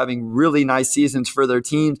both having really nice seasons for their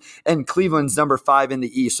teams, and Cleveland's number 5 in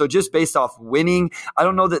the East. So just based off winning, I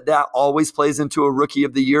don't know that always plays into a Rookie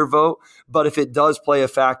of the Year vote, but if it does play a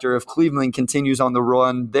factor, if Cleveland continues on the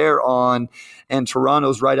run they're on, and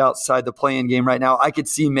Toronto's right outside the play-in game right now, I could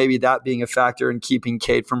see maybe that being a factor in keeping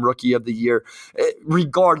Cade from Rookie of the Year.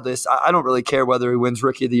 Regardless, I don't really care whether he wins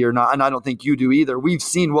Rookie of the Year or not, and I don't think you do either. We've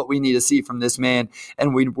seen what we need to see from this man,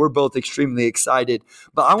 and we're both extremely excited.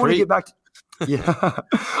 But I want to get back to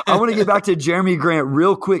I want to get back to Jeremy Grant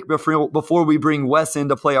real quick before we bring Wes in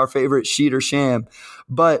to play our favorite Sheet or Sham.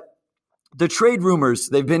 But the trade rumors,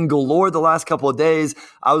 they've been galore the last couple of days.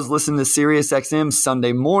 I was listening to SiriusXM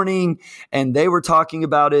Sunday morning, and they were talking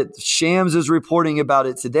about it. Shams is reporting about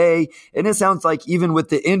it today, and it sounds like even with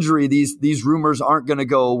the injury, these rumors aren't going to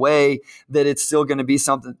go away, that it's still going to be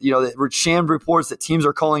something, that Shams reports that teams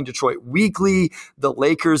are calling Detroit weekly, the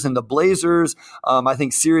Lakers and the Blazers. I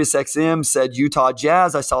think SiriusXM said Utah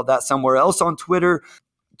Jazz. I saw that somewhere else on Twitter.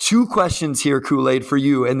 2 questions here, Kool-Aid, for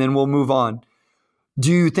you, and then we'll move on. Do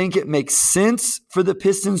you think it makes sense for the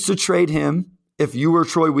Pistons to trade him if you were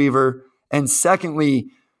Troy Weaver? And secondly,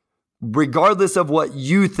 regardless of what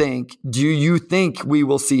you think, do you think we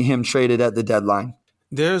will see him traded at the deadline?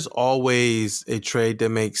 There's always a trade that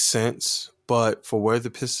makes sense, but for where the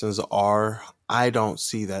Pistons are, I don't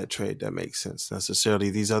see that trade that makes sense necessarily.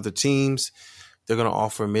 These other teams, they're going to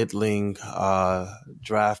offer middling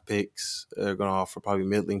draft picks. They're going to offer probably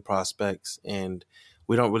middling prospects, and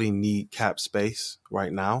we don't really need cap space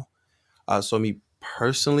right now. So me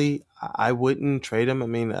personally, I wouldn't trade him.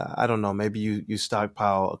 I don't know. Maybe you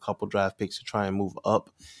stockpile a couple draft picks to try and move up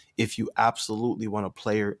if you absolutely want a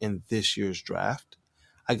player in this year's draft.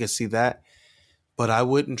 I can see that. But I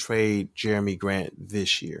wouldn't trade Jeremy Grant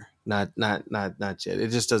this year. Not yet. It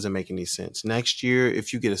just doesn't make any sense. Next year,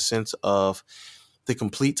 if you get a sense of the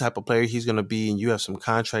complete type of player he's going to be, and you have some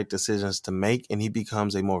contract decisions to make, and he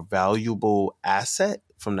becomes a more valuable asset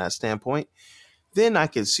from that standpoint, then I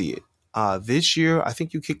could see it. This year, I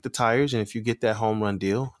think you kick the tires, and if you get that home run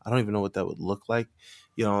deal, I don't even know what that would look like.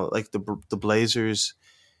 Like the Blazers,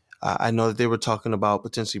 I know that they were talking about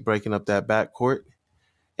potentially breaking up that backcourt,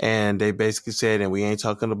 and they basically said, and we ain't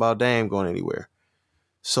talking about Dame going anywhere.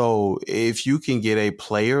 So if you can get a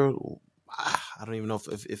player, I don't even know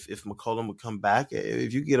if McCollum would come back.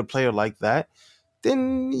 If you get a player like that,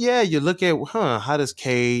 then yeah, you look at how does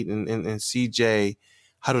Cade and CJ,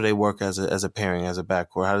 how do they work as a pairing, as a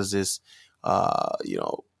backcourt? How does this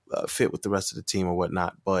fit with the rest of the team or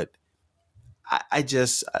whatnot? But I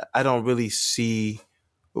don't really see,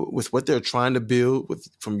 with what they're trying to build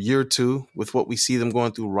from year 2, with what we see them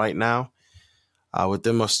going through right now, with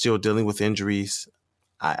them still dealing with injuries,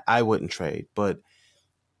 I wouldn't trade. But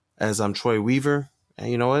as I'm Troy Weaver,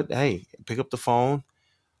 and you know what? Hey, pick up the phone,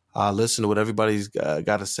 listen to what everybody's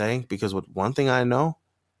got to say, because with one thing I know,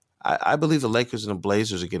 I believe the Lakers and the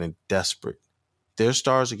Blazers are getting desperate. Their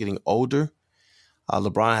stars are getting older.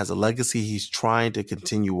 LeBron has a legacy he's trying to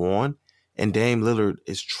continue on, and Dame Lillard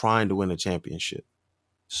is trying to win a championship.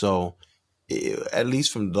 So at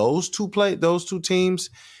least from those two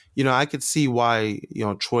teams, I could see why,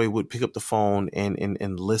 Troy would pick up the phone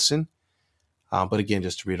and listen. But again,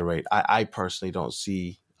 just to reiterate, I personally don't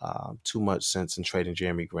see too much sense in trading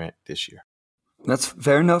Jeremy Grant this year. That's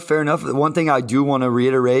fair enough. Fair enough. The one thing I do want to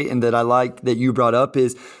reiterate and that I like that you brought up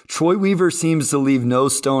is Troy Weaver seems to leave no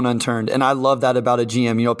stone unturned. And I love that about a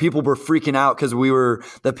GM. People were freaking out because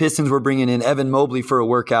the Pistons were bringing in Evan Mobley for a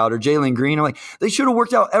workout or Jalen Green. I'm like, they should have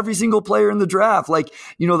worked out every single player in the draft.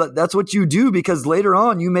 That's what you do, because later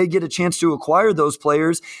on you may get a chance to acquire those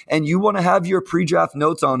players and you want to have your pre-draft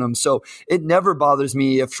notes on them. So it never bothers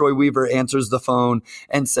me if Troy Weaver answers the phone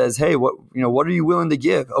and says, hey, what are you willing to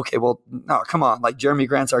give? Okay, well, no, come on. Like, Jeremy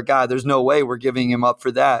Grant's our guy. There's no way we're giving him up for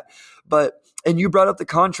that. And you brought up the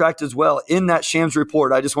contract as well in that Shams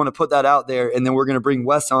report. I just want to put that out there, and then we're going to bring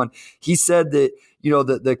Wes on. He said that,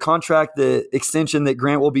 the contract, the extension that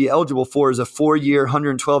Grant will be eligible for is a 4-year,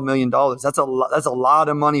 $112 million. That's a lot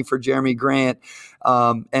of money for Jeremy Grant.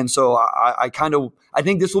 And so I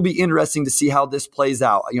think this will be interesting to see how this plays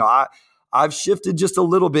out. I've shifted just a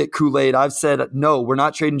little bit, Kool-Aid. I've said, no, we're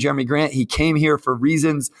not trading Jeremy Grant. He came here for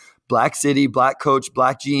reasons. Black city, black coach,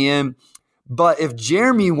 black GM. But if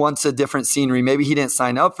Jeremy wants a different scenery, maybe he didn't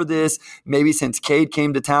sign up for this. Maybe since Cade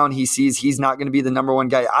came to town, he sees he's not going to be the number one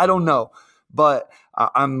guy. I don't know. But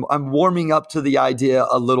I'm warming up to the idea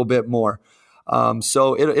a little bit more.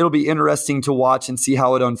 So it'll be interesting to watch and see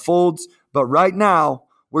how it unfolds. But right now,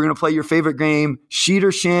 we're going to play your favorite game, Sheed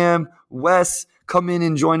or Sham. Wes, come in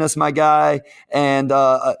and join us, my guy, and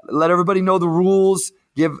let everybody know the rules.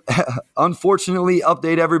 Unfortunately,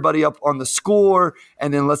 update everybody up on the score,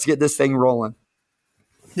 and then let's get this thing rolling.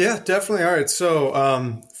 Yeah, definitely. All right.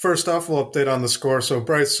 So first off, we'll update on the score. So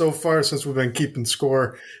Bryce, so far since we've been keeping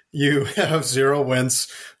score, you have 0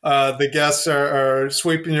 wins. The guests are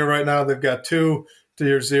sweeping you right now. They've got 2 to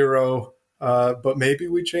your 0. But maybe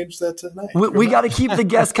we change that tonight. We got to keep the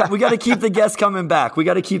guests. We got to keep the guests coming back.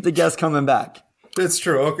 That's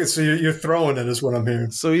true. Okay, so you're throwing it is what I'm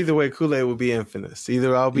hearing. So either way, Kool-Aid will be infamous.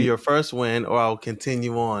 Either I'll be your first win or I'll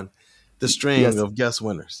continue on the string of guest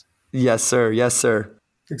winners. Yes, sir. Yes, sir.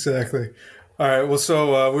 Exactly. All right. Well,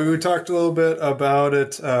 so we talked a little bit about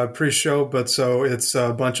it pre-show, but so it's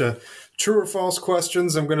a bunch of true or false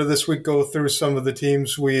questions. I'm going to this week go through some of the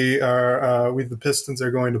teams the Pistons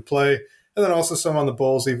are going to play, and then also some on the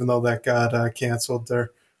Bulls, even though that got canceled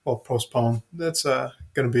there, postponed. That's going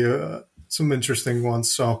to be some interesting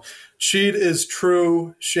ones. So Sheed is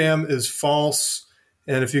true, Sham is false.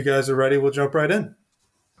 And if you guys are ready, we'll jump right in.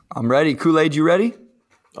 I'm ready. Kool-Aid, you ready?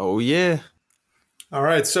 Oh, yeah. All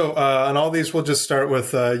right. So on all these, we'll just start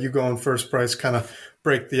with you going first, Bryce, kind of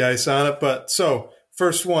break the ice on it. But so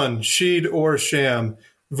first one, Sheed or Sham.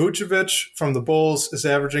 Vucevic from the Bulls is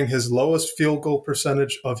averaging his lowest field goal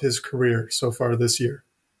percentage of his career so far this year.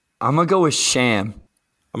 I'm going to go with Sham.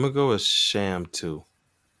 I'm going to go with Sham, too.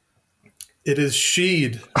 It is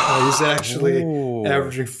Sheed. He's actually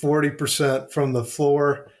averaging 40% from the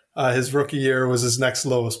floor. His rookie year was his next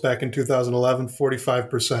lowest back in 2011,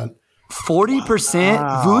 45%. 40%?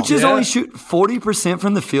 Wow. Vooch is only shooting 40%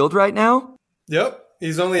 from the field right now? Yep.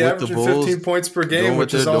 He's only averaging 15 points per game,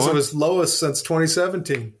 which is also his lowest since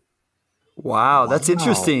 2017. Wow, that's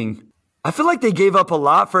interesting. I feel like they gave up a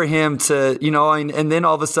lot for him to, and then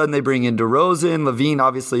all of a sudden they bring in DeRozan. Levine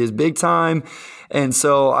obviously is big time. And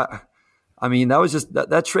so, that was just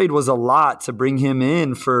that trade was a lot to bring him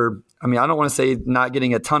in for. I don't want to say not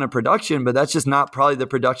getting a ton of production, but that's just not probably the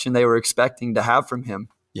production they were expecting to have from him.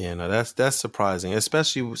 Yeah, no, that's surprising,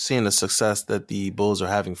 especially seeing the success that the Bulls are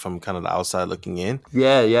having from kind of the outside looking in.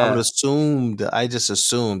 Yeah. I just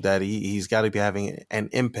assumed that he's got to be having an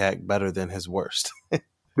impact better than his worst.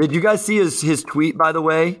 Did you guys see his tweet, by the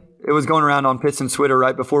way? It was going around on Pistons Twitter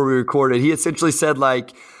right before we recorded. He essentially said,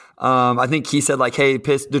 I think he said like, hey,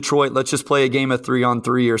 Detroit, let's just play a game of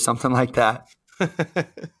 3-on-3 or something like that.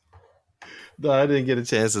 No, I didn't get a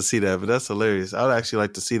chance to see that, but that's hilarious. I would actually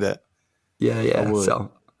like to see that. Yeah.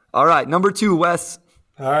 So, all right, number 2, Wes.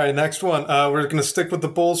 All right, next one. We're going to stick with the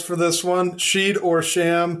Bulls for this one. Sheed or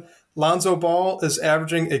sham, Lonzo Ball is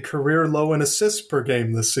averaging a career low in assists per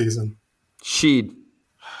game this season. Sheed.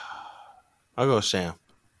 I'll go sham.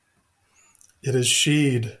 It is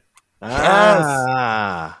Sheed.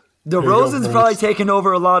 Ah. DeRozan's probably taken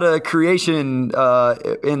over a lot of creation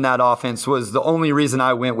in that offense. Was the only reason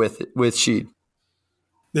I went with Sheed.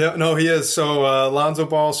 Yeah, no, he is. So Lonzo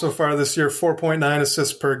Ball so far this year, 4.9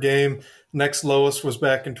 assists per game. Next lowest was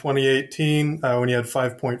back in 2018 when he had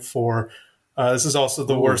 5.4. This is also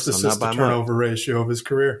the worst assist-to-turnover ratio of his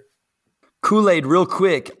career. Kool-Aid, real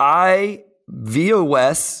quick. I, via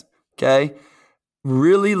Wes, okay,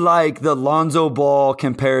 really like the Lonzo Ball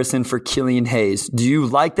comparison for Killian Hayes. Do you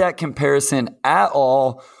like that comparison at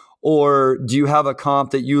all? Or do you have a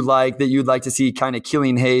comp that you'd like to see kind of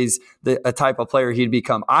Killian Hayes, a type of player he'd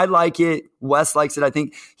become? I like it. Wes likes it. I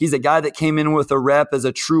think he's a guy that came in with a rep as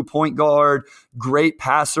a true point guard, great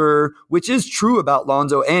passer, which is true about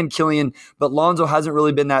Lonzo and Killian, but Lonzo hasn't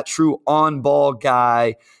really been that true on-ball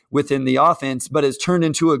guy within the offense, but has turned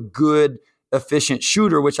into a good, efficient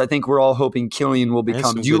shooter, which I think we're all hoping Killian will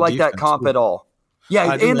become. Do you like that comp at all?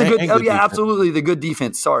 Yeah, and the good. Oh yeah, absolutely, the good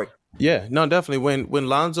defense. Sorry. Yeah, no, definitely. When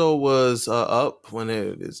Lonzo was up, when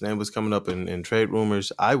his name was coming up in trade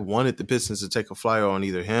rumors, I wanted the Pistons to take a flyer on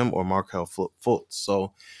either him or Markelle Fultz.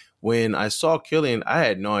 So when I saw Killian, I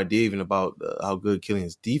had no idea even about how good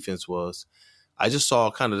Killian's defense was. I just saw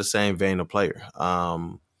kind of the same vein of player.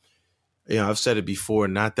 I've said it before,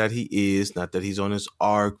 not that he's on his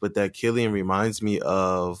arc, but that Killian reminds me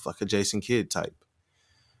of like a Jason Kidd type.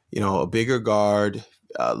 A bigger guard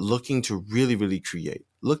looking to really, really create.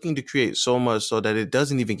 Looking to create so much so that it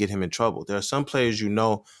doesn't even get him in trouble. There are some players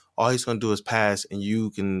all he's going to do is pass, and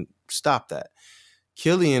you can stop that.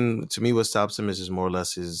 Killian, to me, what stops him is just more or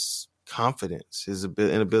less his confidence, his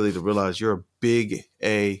inability to realize you're a big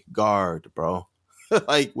A guard, bro.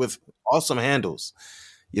 Like with awesome handles.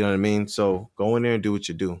 You know what I mean? So go in there and do what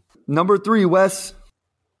you do. Number 3, Wes.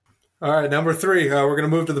 All right, number 3. We're going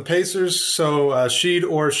to move to the Pacers. So Sheed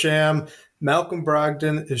or sham, Malcolm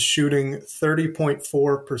Brogdon is shooting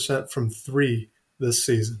 30.4% from 3 this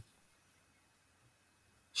season.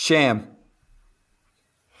 Sham.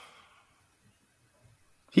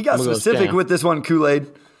 He got specific with this one, Kool-Aid.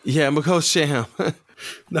 Yeah, I'm going to go sham.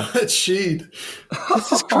 No, it's Sheed.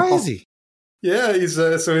 This is crazy. Yeah,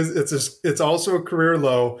 it's also a career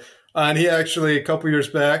low. And he actually, a couple years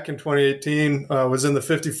back in 2018, was in the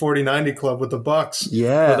 50-40-90 club with the Bucks.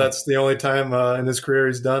 Yeah. But that's the only time in his career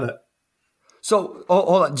he's done it. So,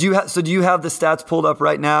 hold on. Do you have the stats pulled up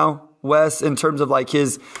right now, Wes, in terms of like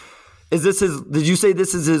did you say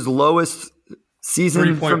this is his lowest season?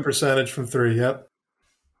 3-point percentage from 3, yep.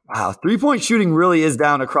 Wow, 3-point shooting really is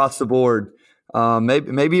down across the board.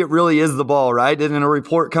 Maybe it really is the ball, right? Didn't a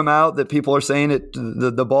report come out that people are saying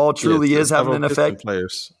the ball truly is having an effect?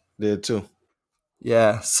 Players did too.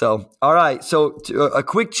 Yeah. So, all right. So a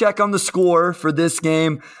quick check on the score for this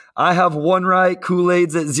game. I have 1 right.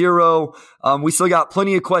 Kool-Aid's at 0. We still got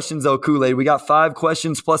plenty of questions though, Kool-Aid. We got 5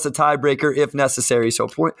 questions plus a tiebreaker if necessary. So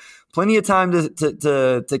plenty of time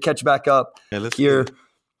to catch back up here.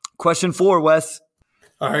 Question 4, Wes.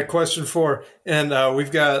 All right. Question 4. And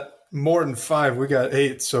we've got more than 5. We got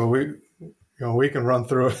 8. So we can run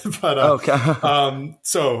through it. But okay.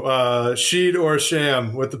 So Sheed or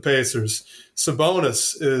sham with the Pacers.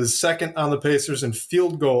 Sabonis is second on the Pacers in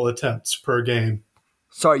field goal attempts per game.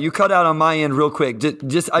 Sorry, you cut out on my end real quick.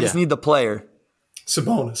 I just need the player.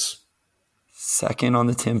 Sabonis. Second on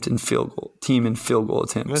the team in field goal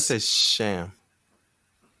attempts. I'm going to say sham.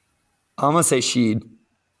 I'm going to say Sheed.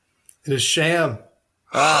 It is sham.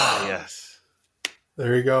 Ah, yes.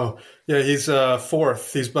 There you go. Yeah, he's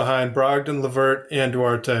 4th. He's behind Brogdon, LeVert, and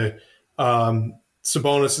Duarte.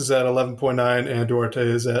 Sabonis is at 11.9, and Duarte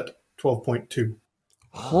is at 12.2.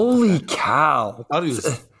 Holy cow. I thought he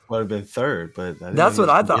would have been 3rd, but that's what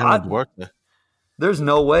I thought. There's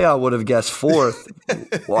no way I would have guessed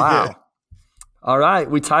 4th. Wow. Yeah. All right,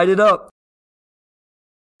 we tied it up.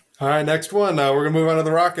 All right, next one. We're going to move on to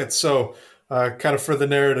the Rockets. So kind of for the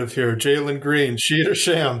narrative here, Jalen Green, Sheed or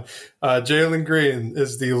sham. Jalen Green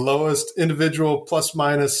is the lowest individual plus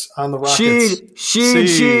minus on the Rockets.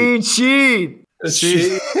 Sheed.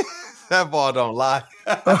 That ball don't lie.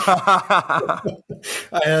 I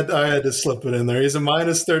had to slip it in there. He's a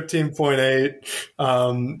minus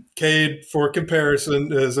 13.8. Cade, for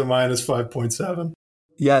comparison, is a minus 5.7.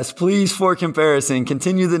 Yes, please, for comparison.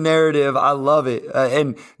 Continue the narrative. I love it.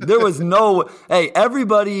 And there was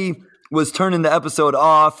everybody was turning the episode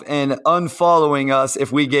off and unfollowing us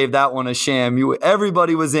if we gave that one a sham.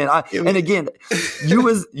 Everybody was in. And again, you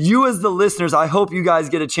as the listeners, I hope you guys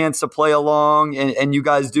get a chance to play along and you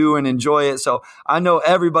guys do and enjoy it. So I know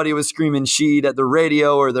everybody was screaming Sheed at the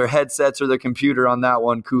radio or their headsets or their computer on that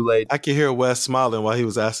one, Kool-Aid. I could hear Wes smiling while he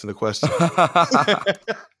was asking the question.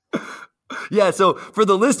 Yeah, so for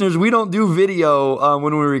the listeners, we don't do video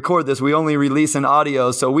when we record this. We only release an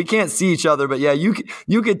audio, so we can't see each other. But yeah, you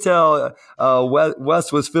could tell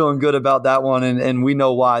Wes was feeling good about that one, and we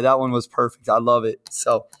know why. That one was perfect. I love it.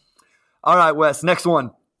 So, all right, Wes, next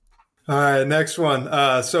one. All right, next one.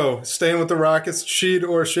 So staying with the Rockets, Sheed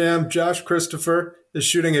or sham, Josh Christopher is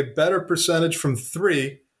shooting a better percentage from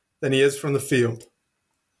 3 than he is from the field.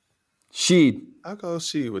 Sheed. I'll go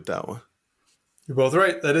Sheed with that one. You're both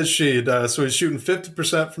right. That is Sheed. So he's shooting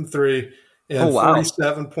 50% from 3 and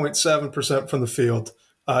 47.7% from the field.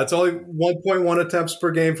 It's only 1.1 attempts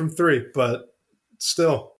per game from 3, but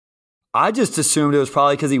still. I just assumed it was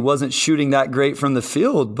probably because he wasn't shooting that great from the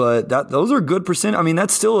field, but those are good percent. I mean,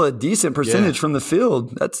 that's still a decent percentage from the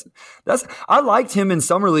field. That's. I liked him in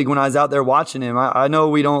Summer League when I was out there watching him. I know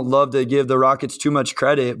we don't love to give the Rockets too much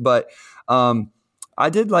credit, but I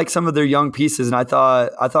did like some of their young pieces, and I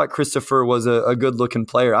thought Christopher was a good-looking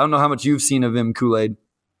player. I don't know how much you've seen of him, Kool-Aid.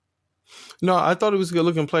 No, I thought he was a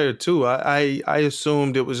good-looking player, too. I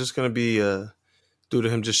assumed it was just going to be due to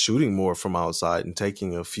him just shooting more from outside and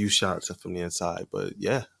taking a few shots from the inside. But,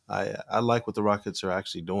 yeah, I like what the Rockets are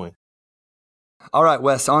actually doing. All right,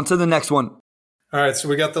 Wes, on to the next one. All right, so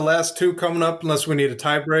we got the last two coming up unless we need a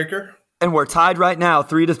tiebreaker. And we're tied right now,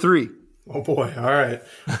 3-3. Oh, boy. All right.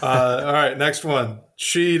 All right, next one.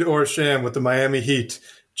 Sheed or sham with the Miami Heat.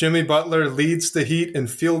 Jimmy Butler leads the Heat in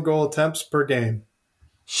field goal attempts per game.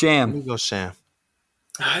 Sham. Let me go sham.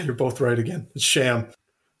 You're both right again. It's sham.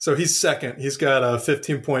 So he's second. He's got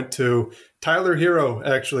 15.2. Tyler Hero,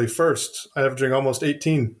 actually, first, averaging almost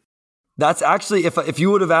 18. That's actually, if you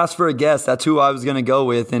would have asked for a guess, that's who I was going to go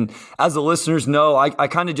with. And as the listeners know, I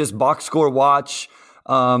kind of just box score watch,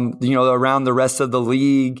 around the rest of the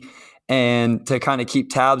league, and to kind of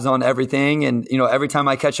keep tabs on everything. And, every time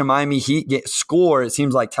I catch a Miami Heat score, it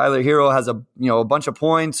seems like Tyler Hero has a bunch of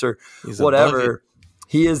points or whatever.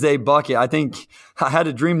 He is a bucket. I think I had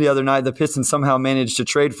a dream the other night the Pistons somehow managed to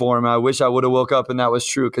trade for him. I wish I would have woke up and that was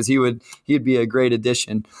true, because he'd be a great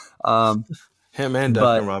addition. Him and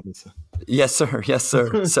Duncan Robinson. Yes, sir. Yes,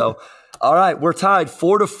 sir. So, all right, we're tied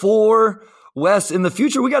 4-4. Wes, in the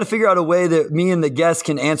future, we got to figure out a way that me and the guest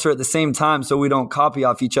can answer at the same time so we don't copy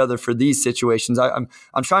off each other for these situations. I'm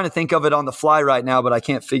trying to think of it on the fly right now, but I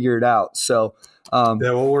can't figure it out. So,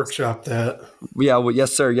 we'll workshop that. Yeah, well,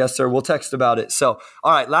 yes, sir. Yes, sir. We'll text about it. So,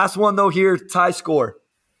 all right, last one, though, here, tie score.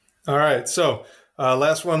 All right, so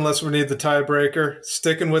last one, unless we need the tiebreaker.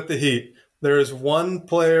 Sticking with the Heat. There is one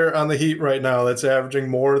player on the Heat right now that's averaging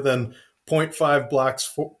more than 0.5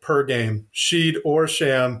 blocks per game. Sheed or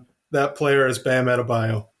sham. That player is Bam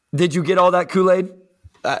Adebayo. Did you get all that, Kool-Aid?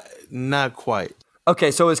 Not quite.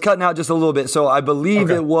 Okay, so it's cutting out just a little bit. So I believe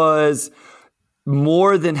it was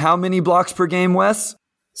more than how many blocks per game, Wes?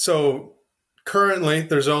 So currently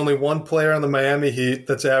there's only one player on the Miami Heat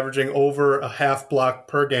that's averaging over a half block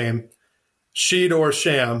per game. Sheed or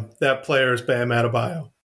sham, that player is Bam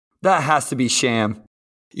Adebayo. That has to be sham.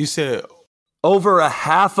 You said over a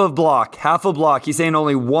half a block. He's saying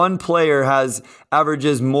only one player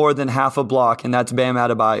averages more than half a block, and that's Bam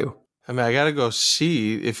Adebayo. I mean, I got to go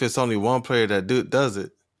Sheed if it's only one player that does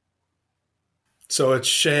it. So it's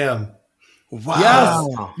sham.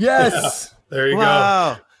 Wow. Yes. Yeah, there you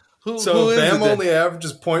go. Who Bam only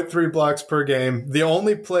averages 0.3 blocks per game. The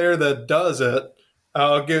only player that does it,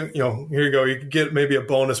 I'll give, here you go. You can get maybe a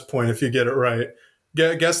bonus point if you get it right.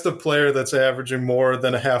 Guess the player that's averaging more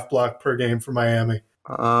than a half block per game for Miami.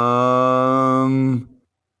 Don't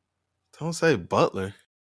say Butler.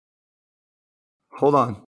 Hold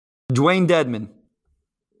on. Dwayne Dedmon.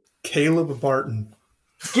 Caleb Martin.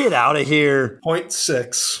 Get out of here.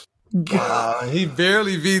 0.6. Wow, he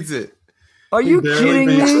barely beats it. Are you kidding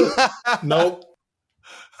me? Nope.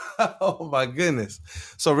 Oh, my goodness.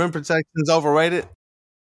 So rim protection's overrated?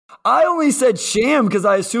 I only said sham because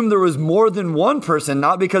I assumed there was more than one person,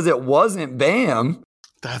 not because it wasn't Bam.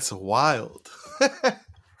 That's wild.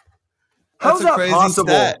 How's that possible?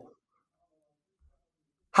 Stat.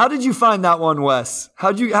 How did you find that one, Wes?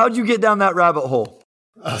 How'd you get down that rabbit hole?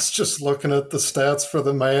 I was just looking at the stats for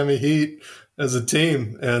the Miami Heat as a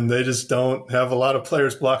team, and they just don't have a lot of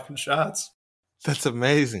players blocking shots. That's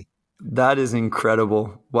amazing. That is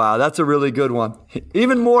incredible. Wow, that's a really good one.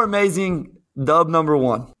 Even more amazing, dub number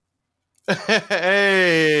 1.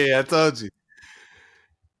 Hey, I told you.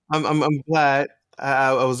 I'm glad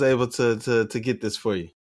I was able to get this for you.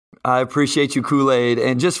 I appreciate you, Kool-Aid.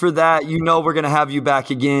 And just for that, we're going to have you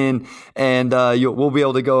back again. And we'll be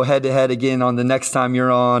able to go head-to-head again on the next time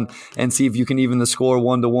you're on and see if you can even the score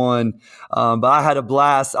 1-1. But I had a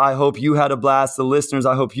blast. I hope you had a blast. The listeners,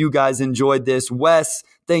 I hope you guys enjoyed this. Wes,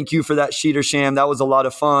 thank you for that Sheeter Sham. That was a lot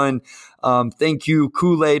of fun. Thank you,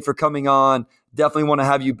 Kool-Aid, for coming on. Definitely want to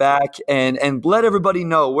have you back and let everybody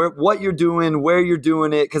know what you're doing, where you're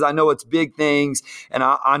doing it, because I know it's big things, and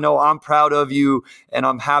I know I'm proud of you, and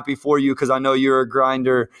I'm happy for you because I know you're a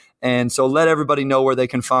grinder. And so let everybody know where they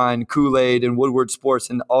can find Kool-Aid and Woodward Sports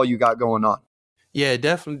and all you got going on. Yeah,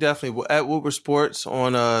 definitely. At Woodward Sports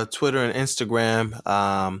on Twitter and Instagram.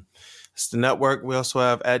 It's the network. We also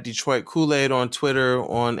have at Detroit Kool-Aid on Twitter,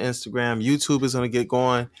 on Instagram. YouTube is going to get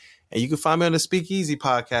going. And you can find me on the Speakeasy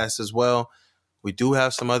podcast as well. We do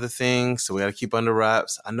have some other things, so we got to keep under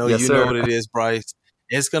wraps. I know Yes, you sir. know what it is, Bryce.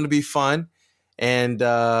 It's going to be fun. And,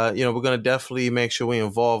 we're going to definitely make sure we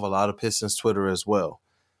involve a lot of Pistons Twitter as well.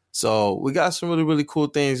 So we got some really, really cool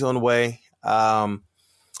things on the way.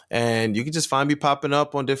 And you can just find me popping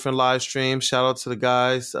up on different live streams. Shout out to the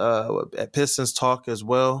guys at Pistons Talk as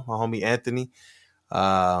well, my homie Anthony.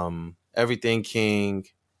 Everything King.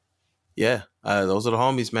 Yeah, those are the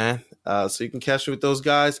homies, man. So you can catch me with those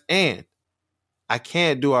guys. And I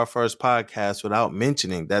can't do our first podcast without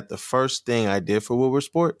mentioning that the first thing I did for Woodward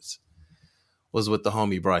Sports was with the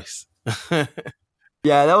homie Bryce.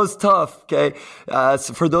 Yeah, that was tough. Okay.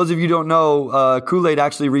 So for those of you who don't know, Kool-Aid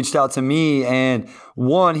actually reached out to me, and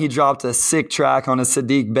he dropped a sick track on a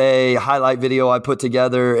Sadiq Bey highlight video I put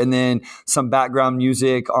together, and then some background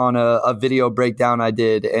music on a video breakdown I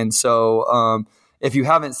did. And so if you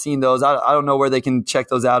haven't seen those, I don't know where they can check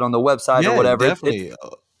those out on the website or whatever. Definitely.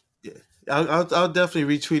 I'll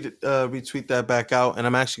definitely retweet that back out, and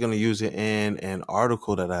I'm actually going to use it in an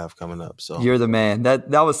article that I have coming up. So you're the man. That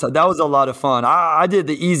was a lot of fun. I did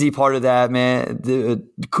the easy part of that, man. The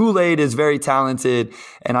Kool-Aid is very talented,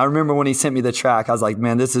 and I remember when he sent me the track, I was like,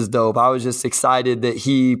 man, this is dope. I was just excited that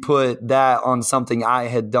he put that on something I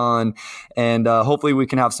had done, and hopefully we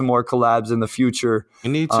can have some more collabs in the future.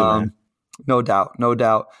 We need to, man. No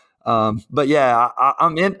doubt. But yeah,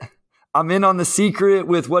 I'm in on the secret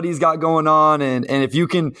with what he's got going on. And if you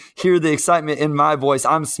can hear the excitement in my voice,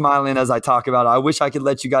 I'm smiling as I talk about it. I wish I could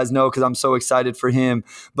let you guys know because I'm so excited for him,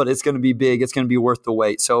 but it's going to be big. It's going to be worth the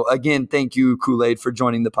wait. So again, thank you, Kool-Aid, for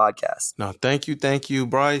joining the podcast. No, thank you,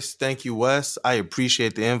 Bryce. Thank you, Wes. I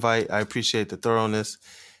appreciate the invite. I appreciate the thoroughness.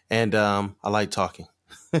 And I like talking.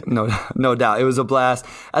 No doubt. It was a blast.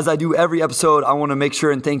 As I do every episode, I want to make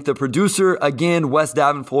sure and thank the producer, again, Wes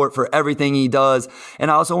Davenport, for everything he does. And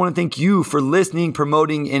I also want to thank you for listening,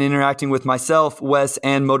 promoting, and interacting with myself, Wes,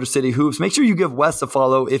 and Motor City Hoops. Make sure you give Wes a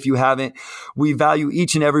follow if you haven't. We value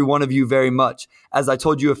each and every one of you very much. As I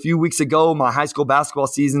told you a few weeks ago, my high school basketball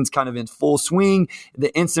season's kind of in full swing.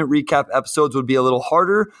 The instant recap episodes would be a little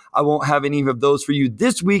harder. I won't have any of those for you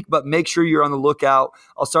this week, but make sure you're on the lookout.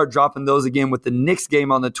 I'll start dropping those again with the Knicks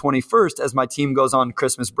game on the 21st as my team goes on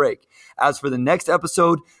Christmas break. As for the next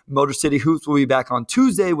episode, Motor City Hoops will be back on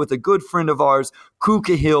Tuesday with a good friend of ours, Ku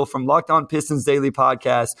Cahill from Locked On Pistons Daily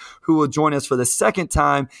Podcast, who will join us for the second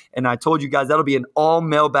time. And I told you guys that'll be an all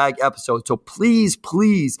mailbag episode. So please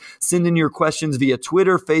send in your questions via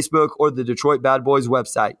Twitter, Facebook, or the Detroit Bad Boys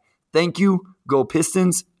website. Thank you, go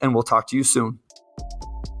Pistons, and we'll talk to you soon.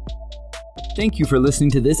 Thank you for listening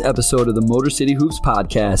to this episode of the Motor City Hoops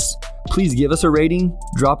podcast. Please give us a rating,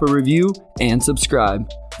 drop a review, and subscribe.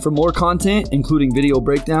 For more content, including video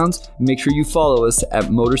breakdowns, make sure you follow us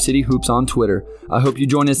at Motor City Hoops on Twitter. I hope you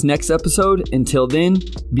join us next episode. Until then,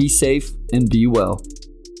 be safe and be well.